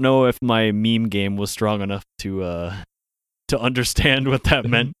don't know if my meme game was strong enough to understand what that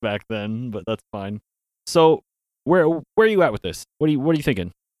meant back then, but that's fine. So where are you at with this? What are you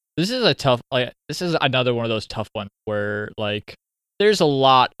thinking? This is this is another one of those tough ones where there's a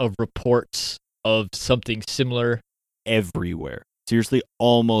lot of reports of something similar. Everywhere. Seriously,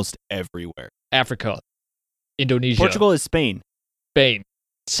 almost everywhere. Africa, Indonesia, Portugal is Spain. Spain,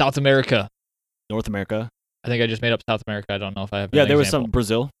 South America. North America. I think I just made up South America. I don't know if I have. Yeah, an there was example. some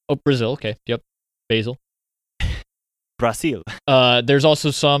Brazil. Oh, Brazil. Okay. Yep. Basil. Brazil. There's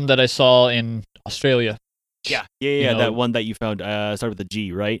also some that I saw in Australia. Yeah. know- That one that you found started with a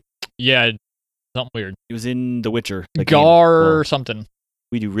G, right? Yeah. Something weird. It was in The Witcher. the game. Gar or Well, something.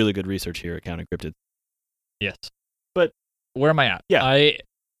 we do really good research here at Count Encrypted. Yes. But- where am I at? Yeah.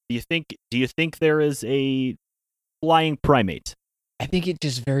 Do you think there is a flying primate? I think it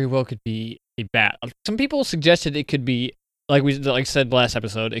just very well could be a bat. Some people suggested it could be like said last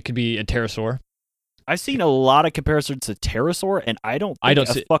episode. It could be a pterosaur. I've seen a lot of comparisons to pterosaur, and I don't think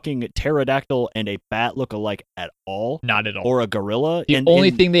a fucking pterodactyl and a bat look alike at all, Not at all. or a gorilla. The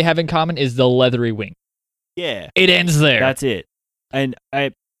only thing they have in common is the leathery wing. yeah, It ends there. that's it. And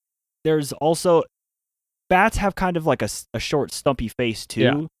there's also bats have kind of like a short, stumpy face too.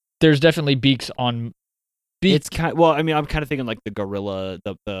 Yeah. There's definitely beaks on. It's kind. Well, I mean, I'm kind of thinking like the gorilla,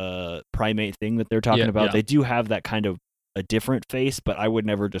 the primate thing that they're talking Yeah, about. yeah. They do have that kind of a different face, but I would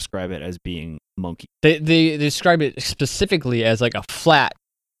never describe it as being monkey. They describe it specifically as like a flat.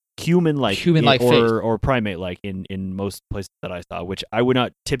 Human-like Human-like or primate-like in most places that I saw, which I would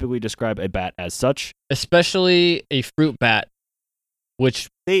not typically describe a bat as such. Especially a fruit bat, which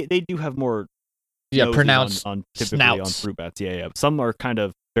They do have more noses pronounced on typically on snouts. fruit bats. Yeah. Some are kind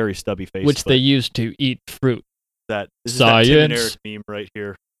of very stubby faced, which they use to eat fruit. this is that Tim and Science. Eric meme right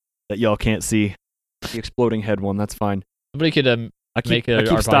here that y'all can't see. The exploding head one. That's fine. Somebody could I make keep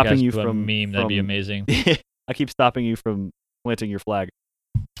our stopping podcast you to a from meme. That'd be amazing. I keep stopping you from planting your flag.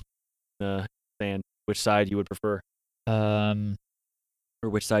 Saying which side you would prefer, Um, or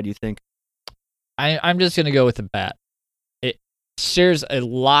which side you think. I'm just gonna go with the bat. It shares a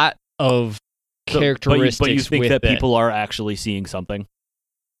lot of characteristics. But you think with that it. people are actually seeing something?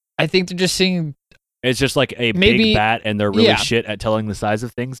 I think they're just seeing. It's just like a Maybe- big bat, and they're really yeah. shit at telling the size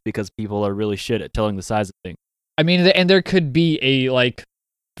of things because people are really shit at telling the size of things. I mean, and there could be a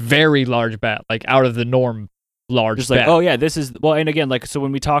very large bat, like out of the norm large Just bat. like, oh yeah, this is well, and again, like, so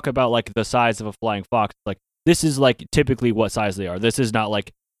when we talk about like the size of a flying fox, like this is like typically what size they are. This is not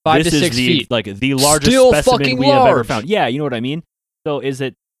like 5 this to is 6 the feet. like the largest Still specimen fucking we have ever large. found. Yeah, you know what I mean. So is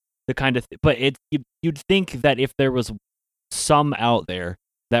it the kind of but you'd think that if there was some out there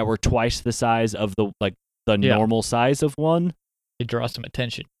that were twice the size of the Yeah. normal size of one, It draws some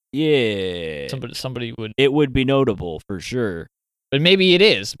attention. yeah, Somebody would, it would be notable for sure. but maybe it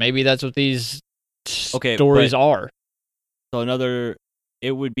is. Maybe that's what these Okay, stories but- are. So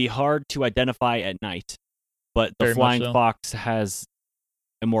it would be hard to identify at night, but the Very much flying so. fox has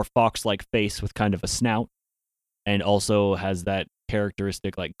a more fox-like face with kind of a snout, and also has that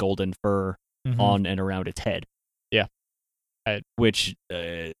characteristic like golden fur Mhm. on and around its head. Yeah. Which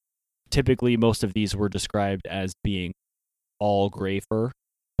typically most of these were described as being all gray fur,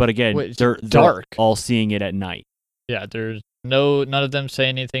 but again, Wait, they're dark. all seeing it at night. Yeah, there's none of them say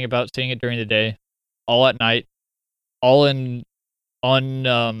anything about seeing it during the day. All at night, all in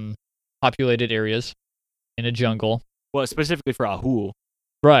populated areas in a jungle. Well, specifically for Ahul,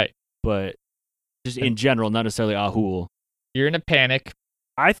 Right. but just in general, not necessarily Ahul. You're in a panic.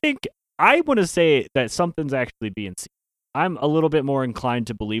 I think I want to say that something's actually being seen. I'm a little bit more inclined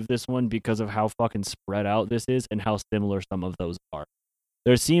to believe this one because of how fucking spread out this is and how similar some of those are.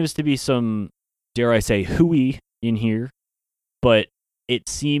 There seems to be some, dare I say, hooey in here, but it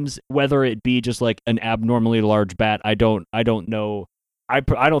seems whether it be just like an abnormally large bat, I don't know. I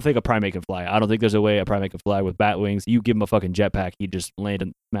don't think a primate can fly. I don't think there's a way a primate can fly with bat wings. You give him a fucking jetpack, he just land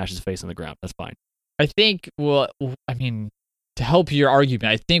and smash his face on the ground. That's fine. I think, well, I mean, to help your argument,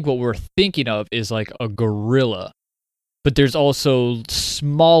 I think what we're thinking of is like a gorilla. But there's also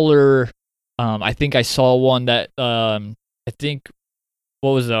smaller, I think I saw one that, I think,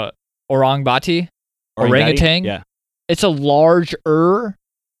 what was it, orangbati? Orangutan? Yeah. It's a larger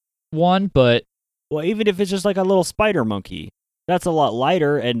one, but Well, even if it's just like a little spider monkey, that's a lot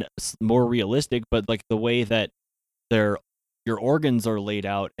lighter and more realistic. But like the way that your organs are laid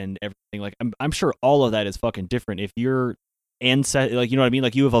out and everything, like I'm sure all of that is fucking different. If you're like, you know what I mean?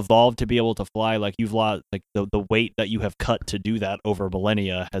 Like you have evolved to be able to fly. Like you've lost like the weight that you have cut to do that over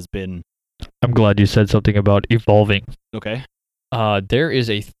millennia has been I'm glad you said something about evolving. okay. There is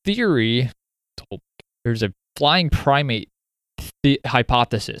a theory, there's a flying primate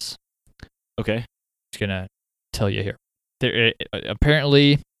hypothesis. Okay. Just gonna tell you here. There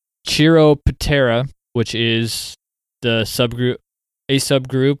apparently Chiroptera, which is the subgroup,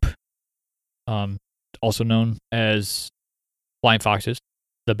 also known as flying foxes,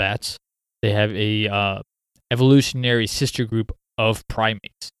 the bats. They have a evolutionary sister group of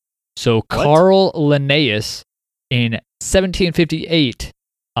primates. So Carl Linnaeus in 1758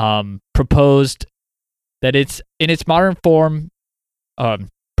 proposed that it's in its modern form.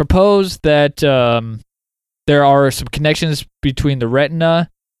 Proposed that there are some connections between the retina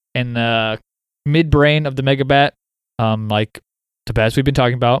and the midbrain of the megabat, like the bats we've been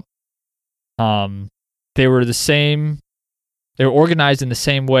talking about. They were the same. They were organized in the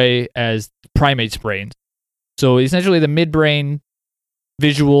same way as primates' brains. So essentially, the midbrain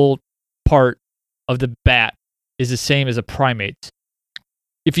visual part of the bat is the same as a primate's.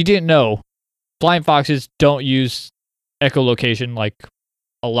 If you didn't know, flying foxes don't use echolocation like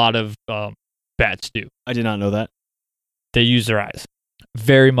a lot of bats do. I did not know that. They use their eyes,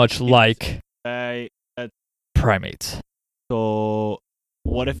 very much like That's primates. so.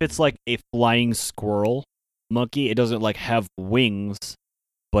 What if it's like a flying squirrel monkey? It doesn't like have wings,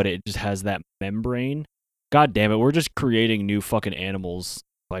 but it just has that membrane. God damn it, we're just creating new fucking animals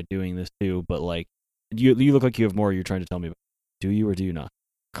by doing this too. But like, you look like you have more you're trying to tell me about. Do you or do you not?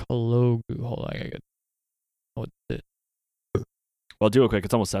 Kologu. Hold on, I got. What's it? Well, do it quick.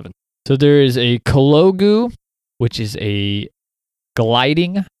 It's almost 7. So there is a Kologu, which is a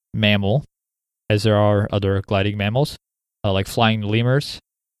gliding mammal, as there are other gliding mammals, like flying lemurs.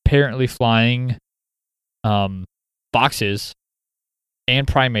 Apparently, flying foxes and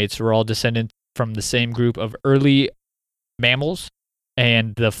primates were all descended from the same group of early mammals,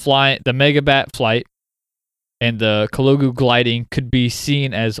 and the megabat flight and the Kologu gliding could be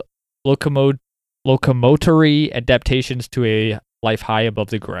seen as locomotory adaptations to a life high above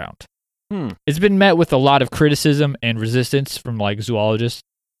the ground. It's been met with a lot of criticism and resistance from like zoologists,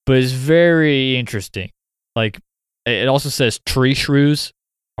 but it's very interesting. Like it also says tree shrews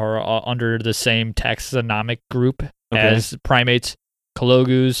are under the same taxonomic group as primates,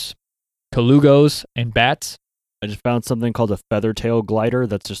 Kolugos, and bats. I just found something called a feathertail glider.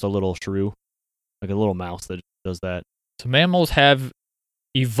 That's just a little shrew, like a little mouse that does that. So mammals have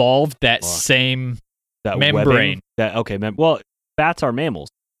evolved that same That membrane. webbing, well, bats are mammals.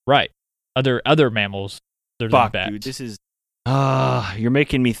 Right. Other mammals. Fuck, bats. dude, this is. You're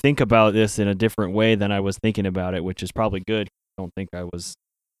making me think about this in a different way than I was thinking about it, which is probably good. I don't think I was.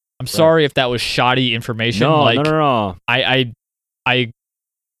 I'm sorry if that was shoddy information. No. I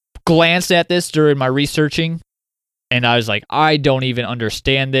glanced at this during my researching, and I was like, I don't even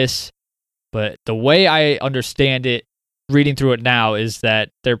understand this. But the way I understand it, reading through it now, is that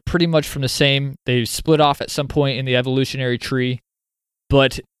they're pretty much from the same. They split off at some point in the evolutionary tree,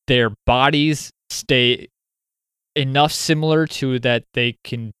 but their bodies stay enough similar to that they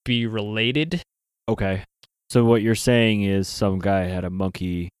can be related. Okay. So what you're saying is some guy had a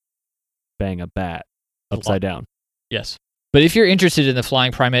monkey bang a bat upside down. Yes. But if you're interested in the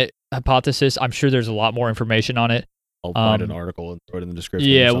flying primate hypothesis, I'm sure there's a lot more information on it. I'll write an article and throw it in the description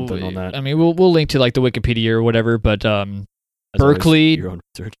Yeah, or something on that. I mean, we'll link to like the Wikipedia or whatever, but As Berkeley always, your own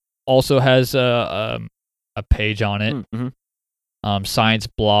research. also has a page on it. Mm-hmm. Science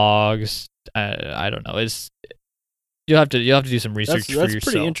blogs. I don't know. You'll have to do some research for yourself. That's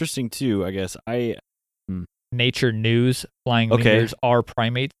pretty interesting too, I guess. Nature News: Flying Okay. lemurs are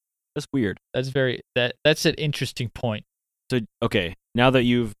primates. That's weird. That's an interesting point. So okay, now that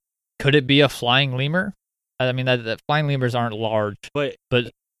you've Could it be a flying lemur? I mean, that flying lemurs aren't large. but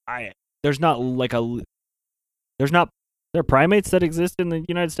But- there's not like there are primates that exist in the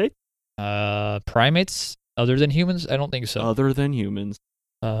United States Primates other than humans? I don't think so. other than humans.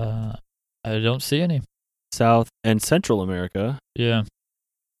 I don't see any. South and Central America, Yeah.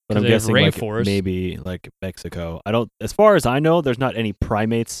 but 'Cause I'm they have guessing like rainforests. maybe like Mexico. I don't. As far as I know, there's not any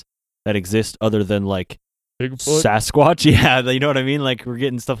primates that exist other than like Bigfoot. Sasquatch. Yeah, you know what I mean. Like we're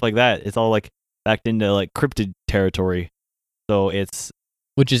getting stuff like that. It's all like backed into like cryptid territory. So it's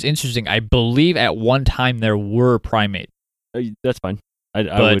Which is interesting. I believe at one time there were primates. that's fine. I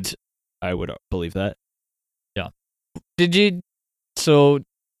But would believe that. did you? So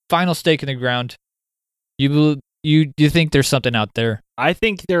final stake in the ground. You think there's something out there? I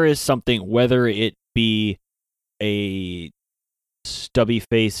think there is something, whether it be a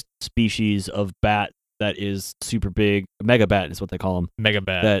stubby-faced species of bat that is super big, mega bat is what they call them. Mega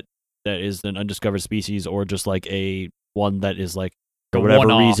bad. That is an undiscovered species, or just like a one that is like The for whatever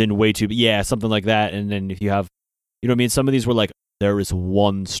one-off. reason way too yeah, something like that. And then if you have, you know what I mean, some of these were like there is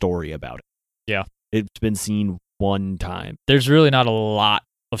one story about it. Yeah. It's been seen one time. There's really not a lot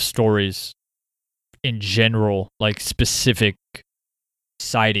of stories in general, like specific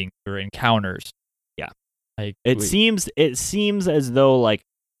sightings or encounters. Yeah. Like It seems as though like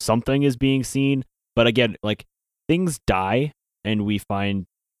something is being seen, but again, like things die and we find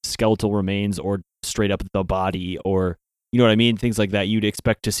skeletal remains or straight up the body, or you know what I mean, things like that. You'd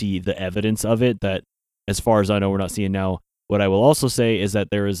expect to see the evidence of it that, as far as I know, we're not seeing now. What I will also say is that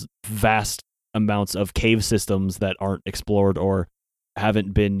there is vast amounts of cave systems that aren't explored or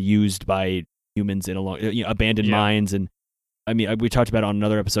haven't been used by humans in a long, abandoned Yeah. mines. And I mean, we talked about it on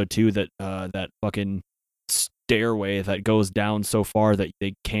another episode too, that that fucking stairway that goes down so far that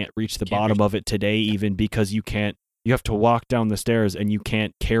they can't reach the Can't bottom reach- of it today, even because you have to walk down the stairs and you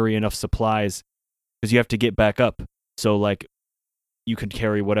can't carry enough supplies because you have to get back up. So like you could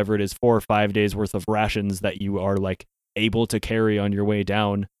carry whatever it is, 4 or 5 days worth of rations that you are like able to carry on your way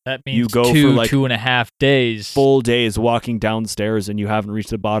down. that means you go for, 2.5 days. Full days walking downstairs and you haven't reached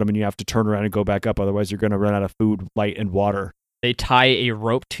the bottom and you have to turn around and go back up. Otherwise you're going to run out of food, light, and water. They tie a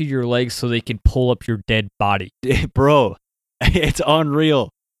rope to your legs so they can pull up your dead body. Bro, it's unreal.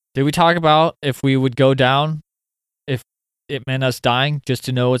 Did we talk about if we would go down, if it meant us dying, just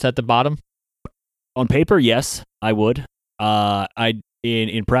to know what's at the bottom? On paper, yes, I would.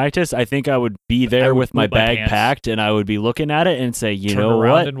 In practice, I think I would be there would with my poop my bag pants. packed and I would be looking at it and say, you Turn know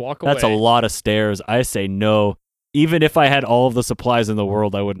around what? and walk That's a away. lot of stairs. I say no. Even if I had all of the supplies in the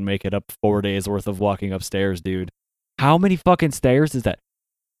world, I wouldn't make it up 4 days worth of walking upstairs, dude. How many fucking stairs is that?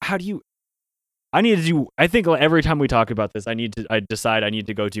 How do you? I think every time we talk about this, I decide I need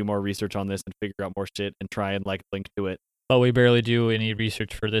to go do more research on this and figure out more shit and try and like link to it. But we barely do any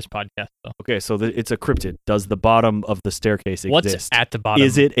research for this podcast, though. Okay, so it's a cryptid. Does the bottom of the staircase What's exist? at the bottom?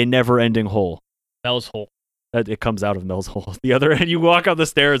 Is it a never-ending hole? Mel's hole. It comes out of Mel's hole. The other end, you walk up the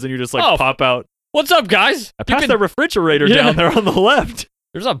stairs and you just like Oh. pop out. What's up, guys? I passed the refrigerator Yeah. down there on the left.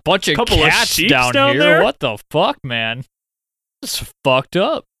 There's a bunch of Couple of cats sheeps down down here. there? What the fuck, man? This is fucked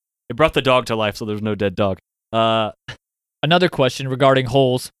up. It brought the dog to life, so there's no dead dog. Another question regarding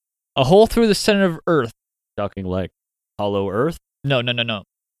holes. A hole through the center of Earth. Talking like hollow Earth. No.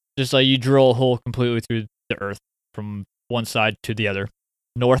 Just like you drill a hole completely through the Earth from one side to the other.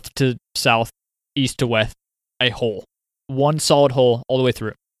 North to south, east to west. A hole. One solid hole all the way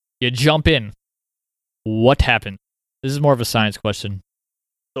through. You jump in. What happens? This is more of a science question.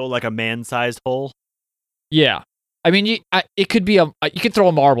 So like a man-sized hole. Yeah. I mean, it could be you could throw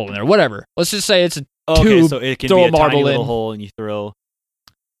a marble in there, whatever. Let's just say it's a Okay, tube. so it can throw be a a marble tiny little in. hole, and you throw.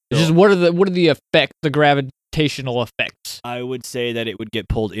 It's just what are the effects, the gravitational effects? I would say that it would get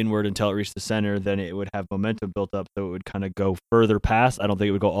pulled inward until it reached the center. Then it would have momentum built up, so it would kind of go further past. I don't think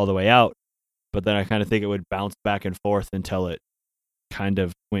it would go all the way out, but then I kind of think it would bounce back and forth until it kind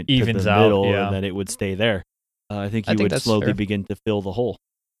of went Evens to the out, middle, yeah. and then it would stay there. I think I you think would that's slowly fair. begin to fill the hole.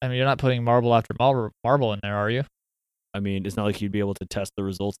 I mean, you're not putting marble after marble in there, are you? I mean, it's not like you'd be able to test the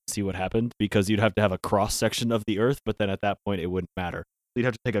results and see what happened because you'd have to have a cross section of the Earth, but then at that point it wouldn't matter. So you'd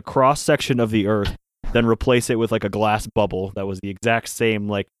have to take a cross section of the Earth, then replace it with like a glass bubble that was the exact same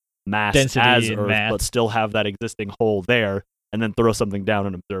like mass Density as and Earth, mass. but still have that existing hole there, and then throw something down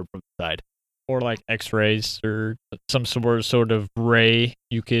and observe from the side. Or like X-rays or some sort of ray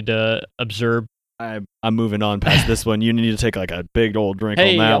you could observe. I'm moving on past this one. You need to take like a big old drink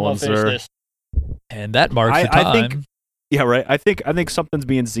Hey, on that I'm one, gonna finish sir. this. And that marks the I time. think- Yeah, right. I think something's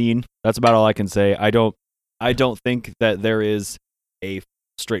being seen. That's about all I can say. I don't think that there is a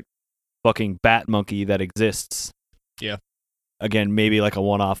straight fucking bat monkey that exists. Yeah. Again, maybe like a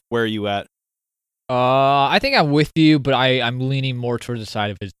one-off. Where are you at? I think I'm with you, but I'm leaning more towards the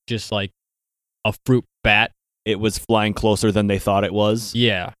side of it's just like a fruit bat. It was flying closer than they thought it was.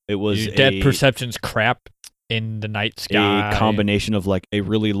 Yeah. It was Your depth perception's crap in the night sky. a combination of like a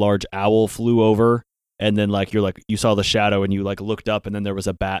really large owl flew over, and then like you saw the shadow and you like looked up, and then there was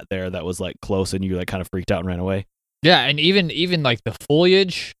a bat there that was like close, and you like kind of freaked out and ran away. Yeah, and even like the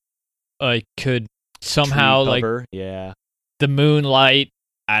foliage could somehow Tree like cover, yeah. the moonlight,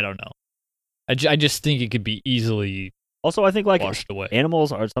 I don't know. I just think it could be easily Also, I think like washed away.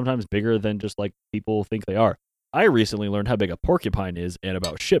 animals are sometimes bigger than just like people think they are. I recently learned how big a porcupine is and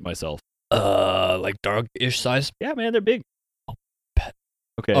about shit myself. Like dog-ish size. Yeah, man, they're big. pet.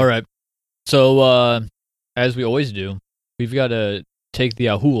 Okay. All right. So as we always do, we've got to take the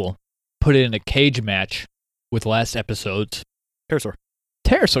Ahul, put it in a cage match with last episode's Pterosaur.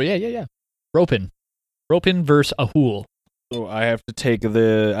 Pterosaur. Yeah. Ropin versus Ahul. So I have to take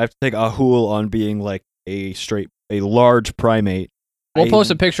Ahul on being like a large primate. We'll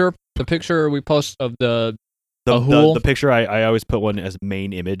post a picture. The picture we post of the Ahul. The picture I always put one as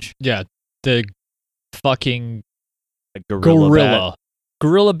main image. Yeah, the fucking A gorilla.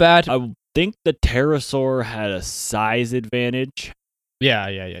 Gorilla bat. I think the pterosaur had a size advantage,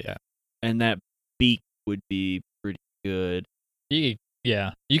 Yeah. and that beak would be pretty good. You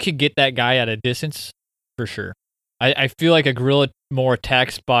could get that guy at a distance for sure. I feel like a gorilla more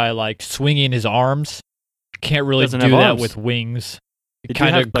attacks by like swinging his arms. Can't really Doesn't do have that arms. with wings. They do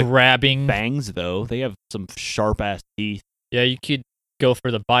Kind have, of like, grabbing. Fangs though, they have some sharp ass teeth. Yeah, you could go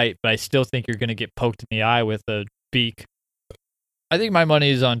for the bite, but I still think you're going to get poked in the eye with a beak. I think my money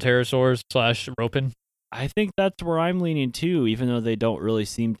is on pterosaurs / Ropin. I think that's where I'm leaning too, even though they don't really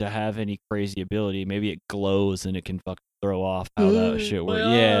seem to have any crazy ability. Maybe it glows and it can fucking throw off how that shit works.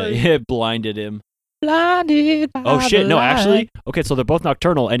 Yeah, it blinded him. Blinded by Oh shit, the no, light. actually, okay, so they're both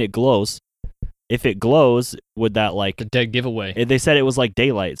nocturnal and it glows. If it glows, would that like The dead giveaway. they said it was like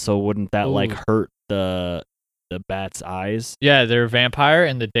daylight, so wouldn't that like Ooh. hurt the bat's eyes? Yeah, they're a vampire,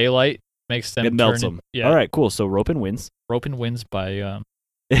 and the daylight makes them It melts turn them. Yeah, All right, cool. So Ropin wins. Ropin wins by Yeah,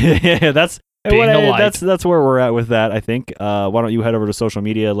 that's Being the light. that's where we're at with that. I think. Why don't you head over to social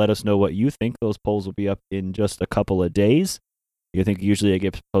media? Let us know what you think. Those polls will be up in just a couple of days. I think usually it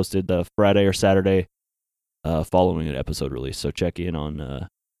gets posted Friday or Saturday, following an episode release. So check in on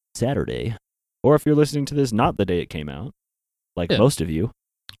Saturday, or if you're listening to this not the day it came out, like Yeah. most of you,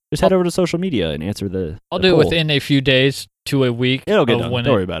 just head over to social media and answer the. I'll the do it poll. within a few days to a week. It'll get of done. when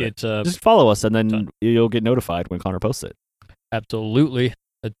Don't worry about it. It's Just follow us, and then done. you'll get notified when Connor posts it. absolutely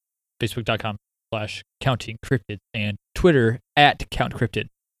at facebook.com/countingcryptid and Twitter @countcryptid.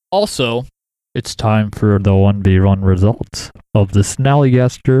 Also, it's time for the 1v1 results of the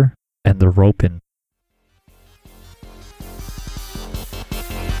Snallygaster and the Ropin.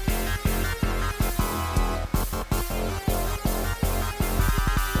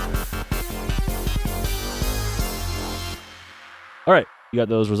 All right, you got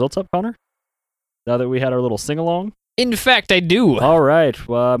those results up, Connor? Now that we had our little sing along. In fact, I do. All right.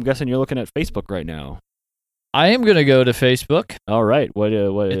 Well, I'm guessing you're looking at Facebook right now. I am going to go to Facebook. All right. What?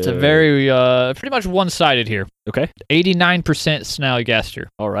 It's a very, pretty much one-sided here. okay. 89% Snallygaster.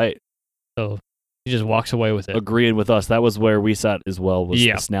 All right. So he just walks away with it. Agreeing with us. That was where we sat as well. Was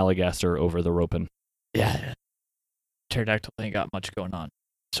Yeah. the Snallygaster over the Ropin? Yeah. Pterodactyl ain't got much going on.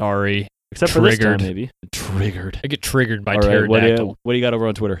 Sorry. Except for this time, Triggered. maybe. Triggered. I get triggered by All right. pterodactyl. What do you got over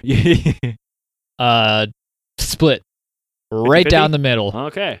on Twitter? Split. right 50-50? down the middle.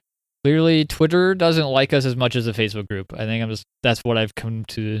 Okay. Clearly, Twitter doesn't like us as much as the Facebook group. I think that's what I've come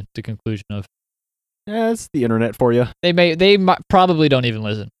to the conclusion of. Yeah, it's the internet for you. They probably don't even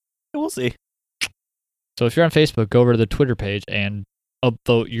listen. We'll see. So if you're on Facebook, go over to the Twitter page and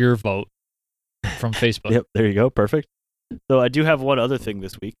upvote your vote from Facebook. Yep, there you go. Perfect. So I do have one other thing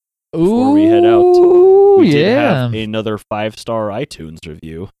this week. Ooh, Before we head out, we did yeah. have another 5-star iTunes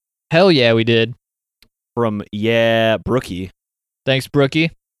review Hell yeah, we did. from Brookie. Thanks,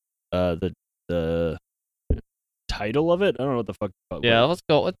 Brookie. The title of it, I don't know what the fuck. Yeah, let's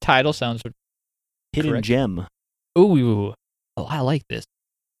go. What title sounds Hidden correct. Gem. Ooh. Oh, I like this.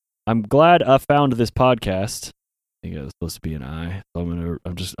 I'm glad I found this podcast. I think it was supposed to be an I. So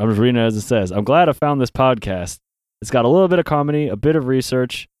I'm just reading it as it says. I'm glad I found this podcast. It's got a little bit of comedy, a bit of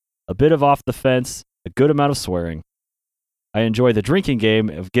research, a bit of off the fence, a good amount of swearing. I enjoy the drinking game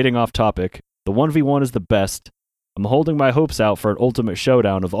of getting off topic. The 1v1 is the best. I'm holding my hopes out for an ultimate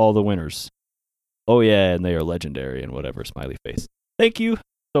showdown of all the winners. Oh yeah, and they are legendary and whatever, smiley face. Thank you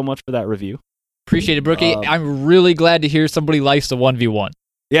so much for that review. Appreciate it, Brookie. I'm really glad to hear somebody likes the 1v1.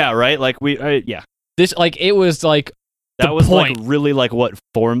 Yeah, right? Like This, like, it was like that was point. like really like what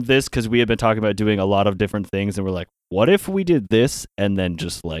formed this, because we had been talking about doing a lot of different things and we're like, what if we did this and then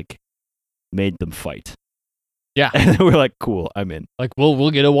just like made them fight? Yeah. And we're like, cool, I'm in. Like,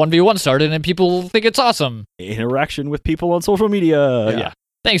 we'll get a 1v1 started and people think it's awesome. Interaction with people on social media. Yeah.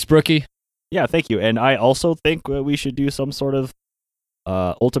 Thanks, Brookie. Yeah, thank you. And I also think we should do some sort of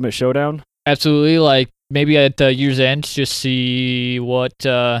ultimate showdown. Absolutely. Like, maybe at year's end, just see what...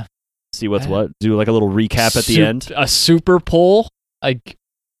 See what's what. Do like a little recap at the end. A super poll. Like,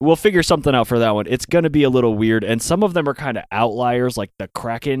 we'll figure something out for that one. It's going to be a little weird, and some of them are kind of outliers. Like the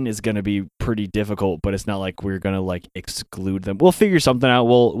Kraken is going to be pretty difficult, but it's not like we're going to like exclude them. We'll figure something out.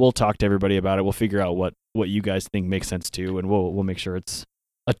 We'll talk to everybody about it. We'll figure out what you guys think makes sense too, and we'll make sure it's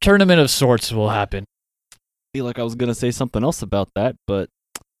a tournament of sorts will happen. I feel like I was going to say something else about that, but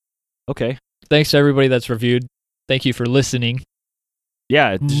okay. Thanks to everybody that's reviewed. Thank you for listening.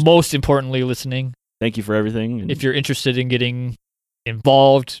 Yeah. Most importantly, listening. Thank you for everything. And if you're interested in getting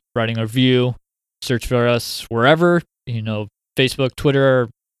involved, writing a review, search for us wherever, Facebook, Twitter,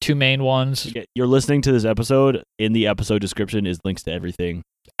 two main ones. You're listening to this episode. In the episode description is links to everything.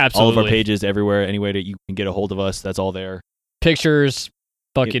 Absolutely. All of our pages everywhere. Any way that you can get a hold of us, that's all there. Pictures,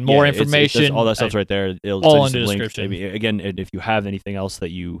 more information. All that stuff's right there. It'll all send in you the some links. description. Again, and if you have anything else that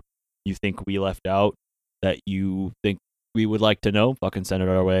you think we left out that you think we would like to know, fucking send it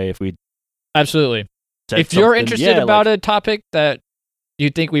our way. If we absolutely. If you're interested about a topic that you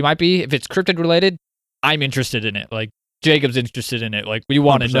think we might be, if it's cryptid related, I'm interested in it. Like Jacob's interested in it. Like we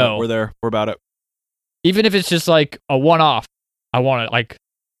want to know. We're there. We're about it. Even if it's just like a one-off, I want to like.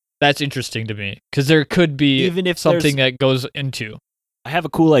 That's interesting to me because there could be even if something that goes into. I have a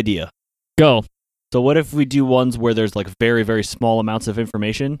cool idea. Go. So what if we do ones where there's like very, very small amounts of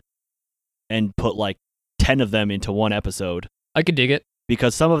information and put like 10 of them into one episode? I could dig it.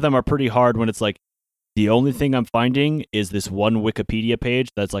 Because some of them are pretty hard when it's like, the only thing I'm finding is this one Wikipedia page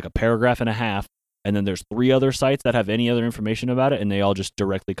that's like a paragraph and a half, and then there's 3 other sites that have any other information about it, and they all just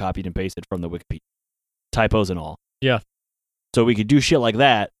directly copied and pasted from the Wikipedia. Typos and all. Yeah. So we could do shit like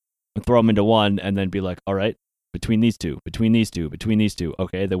that and throw them into one and then be like, all right, between these two,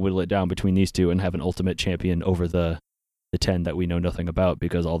 okay, then whittle it down between these two and have an ultimate champion over the 10 that we know nothing about,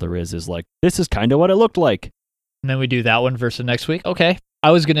 because all there is like, this is kind of what it looked like. And then we do that one versus next week. Okay.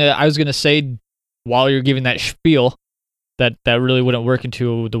 I was gonna say while you're giving that spiel that really wouldn't work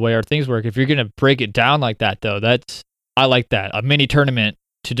into the way our things work. If you're gonna break it down like that though, I like that. A mini tournament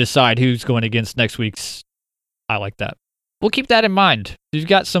to decide who's going against next week's. I like that. We'll keep that in mind. If you've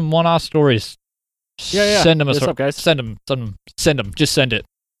got some one-off stories, send them. What's up, guys? Send them. Just send it.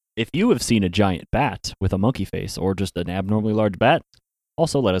 If you have seen a giant bat with a monkey face or just an abnormally large bat,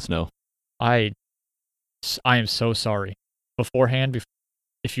 also let us know. I am so sorry. Beforehand,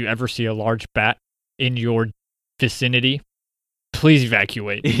 if you ever see a large bat in your vicinity, please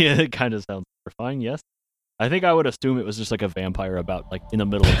evacuate. Yeah, it kind of sounds terrifying, yes. I think I would assume it was just like a vampire about like in the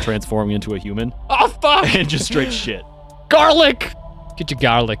middle of transforming into a human. Oh, fuck! And just straight shit. Garlic! Get your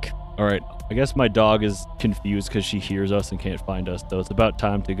garlic. All right. I guess my dog is confused because she hears us and can't find us, so it's about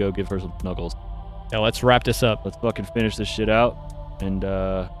time to go give her some snuggles. Yeah, let's wrap this up. Let's fucking finish this shit out. And,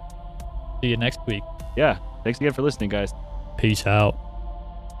 see you next week. Yeah. Thanks again for listening, guys. Peace out.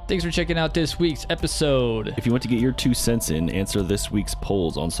 Thanks for checking out this week's episode. If you want to get your 2 cents in, answer this week's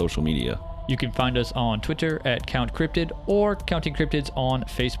polls on social media. You can find us on Twitter at CountCryptid or Counting Cryptids on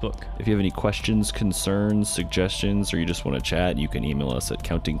Facebook. If you have any questions, concerns, suggestions, or you just want to chat, you can email us at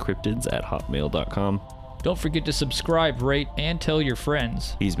countingcryptids@hotmail.com. Don't forget to subscribe, rate, and tell your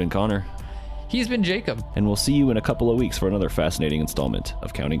friends. He's been Connor. He's been Jacob. And we'll see you in a couple of weeks for another fascinating installment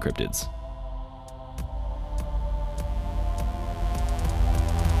of Counting Cryptids.